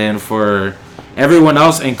shit. And then for everyone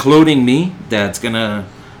else, including me, that's gonna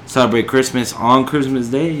celebrate Christmas on Christmas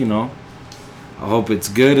Day, I hope it's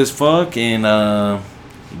good as fuck and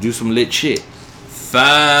do some lit shit.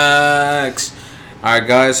 Facts. Alright,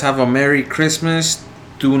 guys, have a Merry Christmas.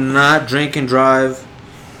 Do not drink and drive.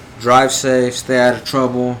 Drive safe. Stay out of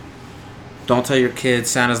trouble. Don't tell your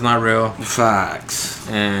kids Santa's not real. Facts.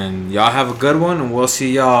 And y'all have a good one, and we'll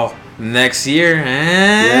see y'all next year.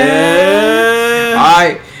 Yeah.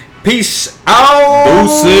 Alright, peace out.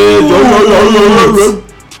 Deuces.